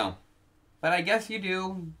don't know. But I guess you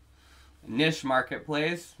do. Niche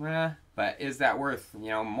marketplace, but is that worth, you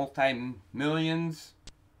know, multi-millions?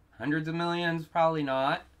 Hundreds of millions? Probably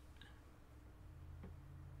not.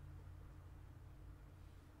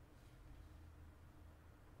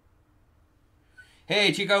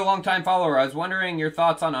 Hey, Chico, long-time follower. I was wondering your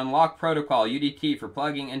thoughts on Unlock Protocol, UDT, for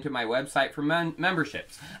plugging into my website for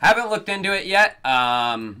memberships. I haven't looked into it yet.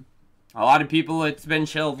 A lot of people, it's been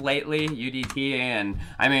chilled lately, UDT, and,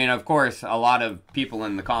 I mean, of course, a lot of people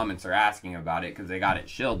in the comments are asking about it because they got it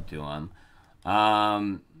shilled to them.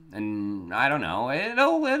 And I don't know.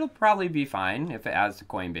 It'll probably be fine if it has the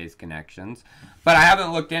Coinbase connections. But I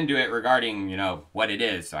haven't looked into it regarding, you know, what it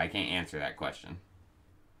is, so I can't answer that question.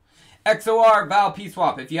 XOR, Val,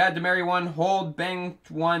 P-Swap. If you had to marry one, hold, bang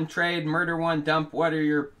one, trade, murder one, dump, what are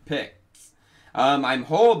your picks? I'm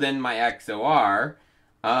holding my XOR.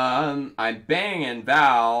 I'm banging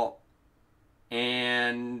Val.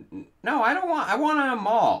 And no, I want them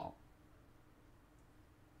all.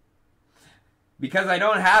 Because I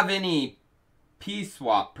don't have any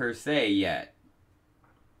P-Swap per se yet.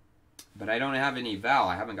 But I don't have any Val.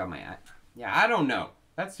 I haven't got my... Yeah, I don't know.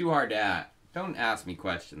 That's too hard to add. Don't ask me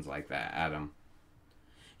questions like that, Adam.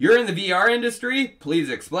 You're in the VR industry? Please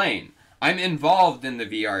explain. I'm involved in the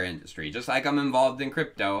VR industry, just like I'm involved in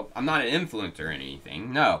crypto. I'm not an influencer or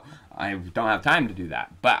anything. No, I don't have time to do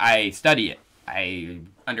that. But I study it. I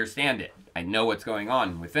understand it. I know what's going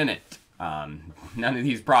on within it. None of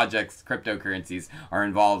these projects, cryptocurrencies, are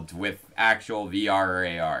involved with actual VR or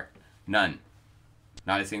AR. None.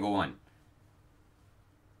 Not a single one.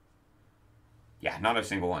 Yeah, not a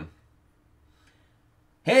single one.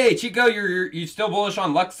 Hey, Chico, you still bullish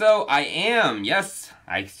on Luxo? I am. Yes,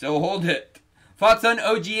 I still hold it. Thoughts on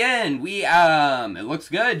OGN? It looks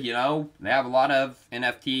good, you know. They have a lot of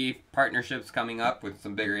NFT partnerships coming up with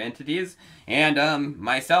some bigger entities. And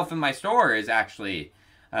myself and my store is actually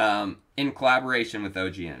in collaboration with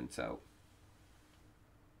OGN, so.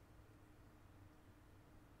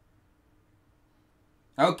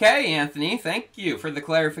 Okay, Anthony, thank you for the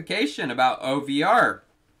clarification about OVR.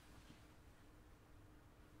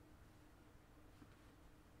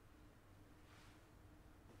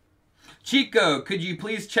 Chico, could you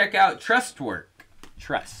please check out Trust work?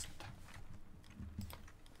 Trust.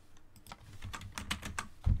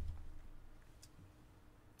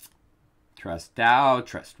 Trust DAO,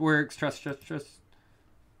 Trust works, trust.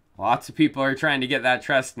 Lots of people are trying to get that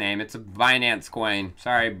Trust name. It's a Binance coin.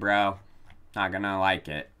 Sorry, bro. Not gonna like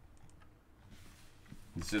it.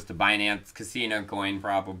 It's just a Binance casino coin,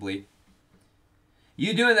 probably.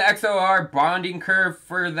 You doing the XOR bonding curve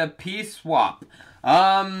for the P swap?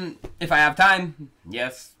 If I have time,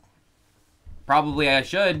 yes. Probably I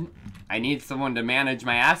should. I need someone to manage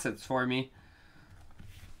my assets for me.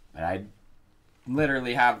 But I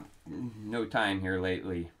literally have no time here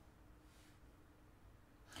lately.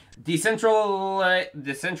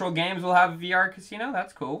 Decentral Games will have a VR casino?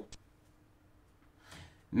 That's cool.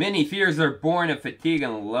 Many fears are born of fatigue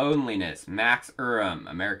and loneliness. Max Urim,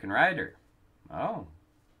 American writer. Oh.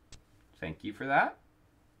 Thank you for that.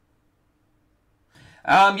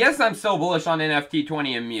 Yes, I'm still bullish on NFT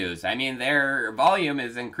 20 and Muse. I mean, their volume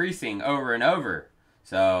is increasing over and over.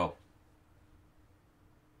 So,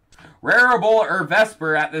 Rarible or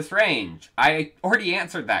Vesper at this range? I already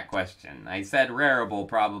answered that question. I said Rarible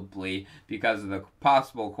probably because of the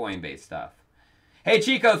possible Coinbase stuff. Hey,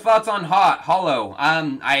 Chico, thoughts on Hollow?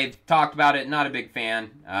 I've talked about it, not a big fan.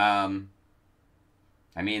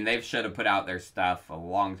 I mean, they should have put out their stuff a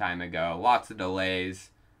long time ago. Lots of delays.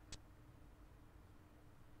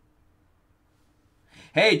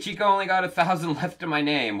 Hey, Chico only got 1,000 left in my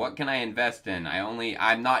name. What can I invest in?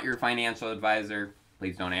 I'm not your financial advisor.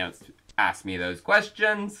 Please don't ask me those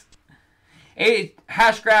questions. Hey,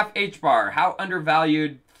 Hashgraph HBAR. How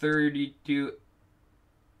undervalued 32...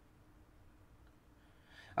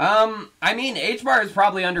 I mean, HBAR is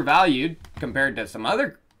probably undervalued compared to some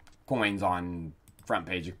other coins on front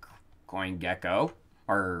page of CoinGecko.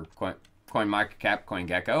 Or CoinMarketCap,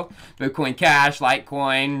 CoinGecko. Bitcoin Cash,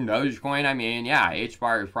 Litecoin, Dogecoin. I mean, yeah,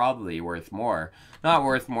 HBAR is probably worth more. Not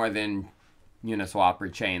worth more than Uniswap or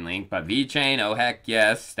Chainlink, but VeChain, oh heck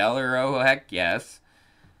yes. Stellar, oh heck yes.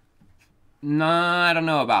 No, I don't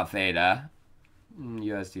know about Theta.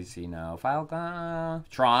 USDC, no. Filecoin,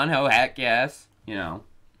 Tron, oh heck yes. You know.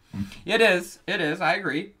 It is, I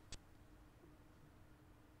agree.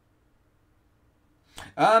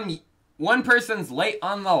 One person's late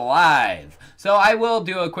on the live. So I will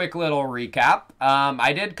do a quick little recap.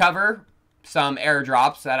 I did cover some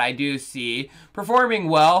airdrops that I do see performing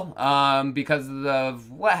well because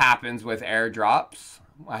of what happens with airdrops.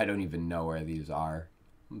 I don't even know where these are.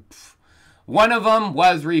 One of them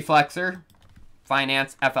was Reflexer,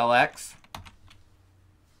 Finance FLX.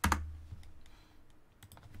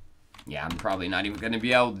 Yeah, I'm probably not even going to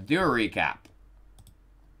be able to do a recap.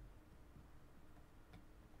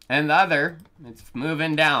 And the other, it's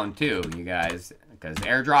moving down too, you guys. Because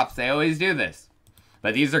airdrops, they always do this.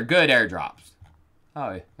 But these are good airdrops.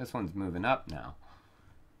 Oh, this one's moving up now.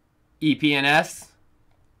 EPNS.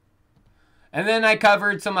 And then I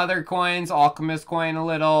covered some other coins, Alchemist coin a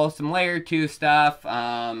little, some layer 2 stuff.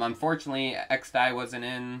 Unfortunately, XDAI wasn't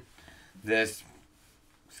in this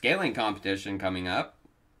scaling competition coming up.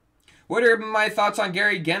 What are my thoughts on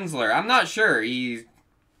Gary Gensler? I'm not sure. I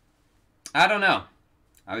don't know.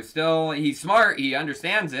 He's smart, he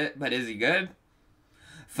understands it, but is he good?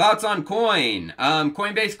 Thoughts on coin?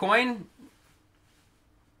 Coinbase coin?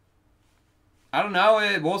 I don't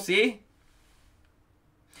know, we'll see.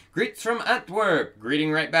 Greets from Antwerp,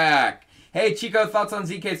 greeting right back. Hey Chico, thoughts on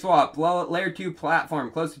ZK Swap? Well, layer 2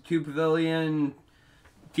 platform, close to 2 pavilion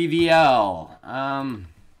TVL.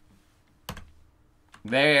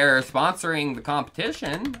 They're sponsoring the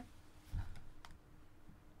competition.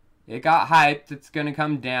 It got hyped. It's going to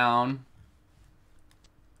come down.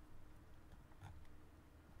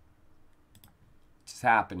 It's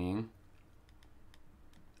happening.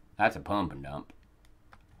 That's a pump and dump.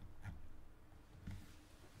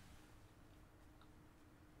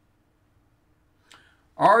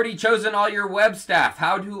 Already chosen all your web staff.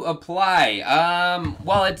 How to apply?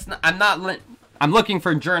 Well, I'm looking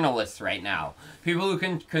for journalists right now. People who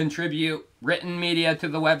can contribute written media to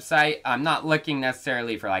the website. I'm not looking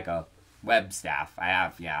necessarily for like a web staff. I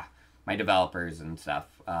have, yeah, my developers and stuff.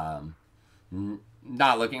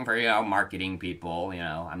 not looking for, marketing people,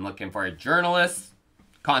 I'm looking for journalists,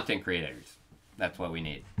 content creators. That's what we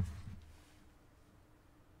need.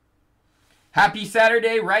 Happy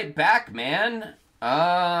Saturday, right back, man.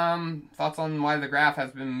 Thoughts on why the graph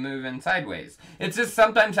has been moving sideways? It's just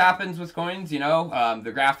sometimes happens with coins,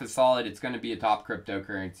 the graph is solid. It's going to be a top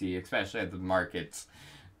cryptocurrency, especially as the markets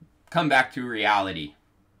come back to reality.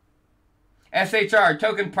 SHR,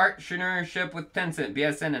 token partnership with Tencent,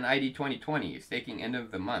 BSN, and ID 2020, staking end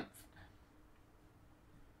of the month.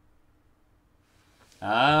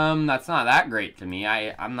 That's not that great to me.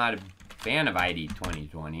 I'm not a fan of ID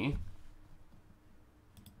 2020.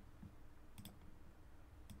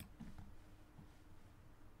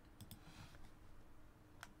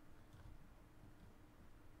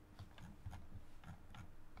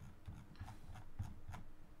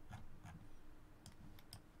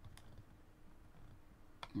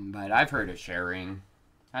 But I've heard of sharing.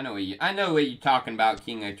 I know what you're talking about,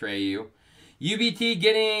 King Atreyu. UBT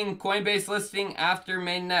getting Coinbase listing after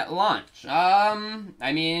mainnet launch.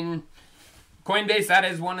 I mean, Coinbase, that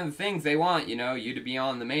is one of the things they want, you to be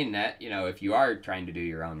on the mainnet, if you are trying to do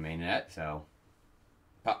your own mainnet. So,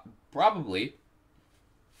 probably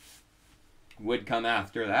would come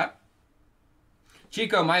after that.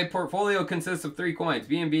 Chico, my portfolio consists of 3 coins,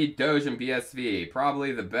 BNB, Doge, and BSV.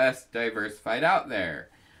 Probably the best diversified out there.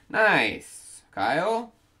 Nice.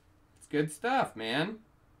 Kyle, it's good stuff, man.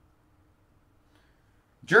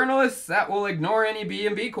 Journalists that will ignore any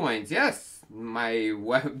BNB coins. Yes, my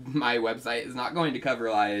website is not going to cover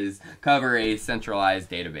a centralized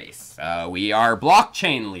database. We are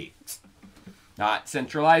blockchain leaks, not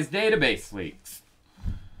centralized database leaks.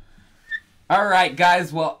 All right,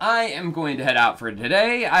 guys. Well, I am going to head out for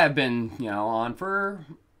today. I have been, on for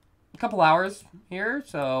a couple hours here.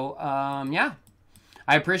 So, yeah.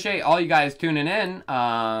 I appreciate all you guys tuning in.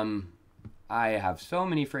 I have so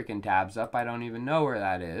many freaking tabs up. I don't even know where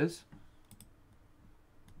that is.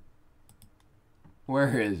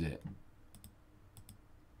 Where is it?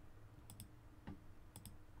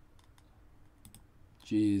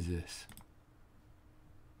 Jesus.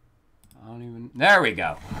 I don't even... There we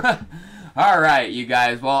go. All right, you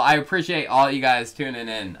guys. Well, I appreciate all you guys tuning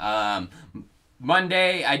in.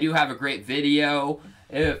 Monday, I do have a great video.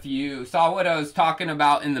 If you saw what I was talking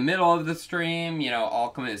about in the middle of the stream,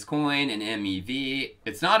 Alchemist Coin and MEV,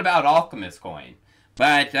 it's not about Alchemist Coin,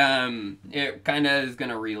 but it kind of is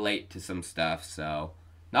going to relate to some stuff. So,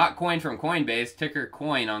 not coin from Coinbase, ticker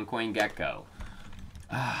coin on CoinGecko.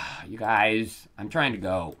 You guys, I'm trying to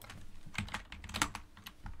go.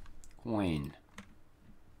 Coin.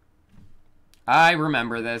 I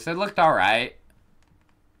remember this. It looked all right.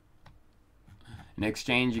 An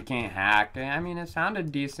exchange you can't hack. I mean, it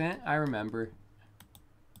sounded decent. I remember.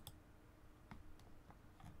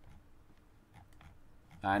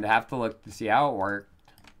 I'd have to look to see how it worked.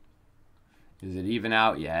 Is it even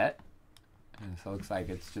out yet? This looks like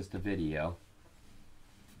it's just a video.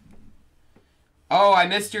 Oh, I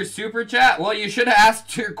missed your super chat? Well, you should have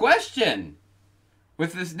asked your question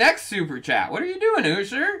with this next super chat. What are you doing,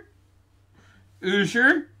 Usher?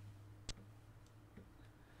 Usher?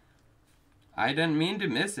 I didn't mean to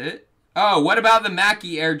miss it. Oh, what about the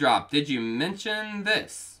Mackie airdrop? Did you mention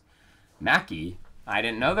this? Mackie? I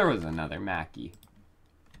didn't know there was another Mackie.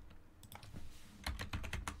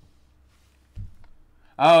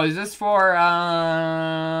 Oh, is this for,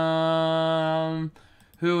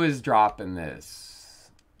 who is dropping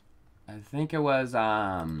this? I think it was,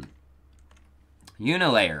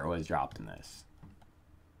 Unilayer was dropping this.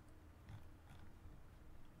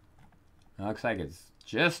 It looks like it's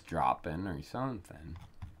just dropping or something.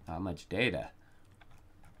 Not much data.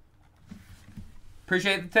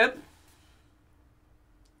 Appreciate the tip.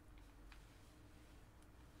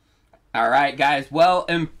 Alright, guys. Well,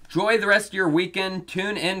 enjoy the rest of your weekend.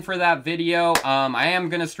 Tune in for that video. I am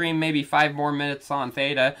going to stream maybe 5 more minutes on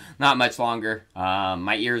Theta. Not much longer.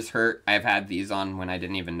 My ears hurt. I've had these on when I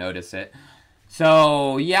didn't even notice it.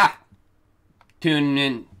 So, yeah. Tune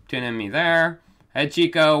in me there. Hey,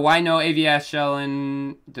 Chico, why no AVS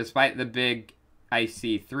shelling despite the big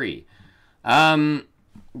IC3?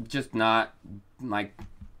 Just not, like,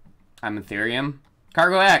 I'm Ethereum.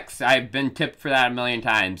 Cargo X, I've been tipped for that a million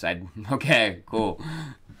times. Okay, cool.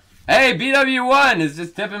 Hey, BW1 is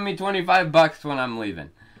just tipping me 25 bucks when I'm leaving.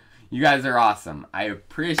 You guys are awesome. I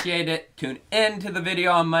appreciate it. Tune in to the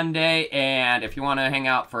video on Monday, and if you want to hang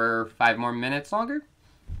out for 5 more minutes longer,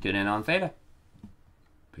 tune in on Theta.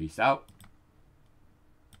 Peace out.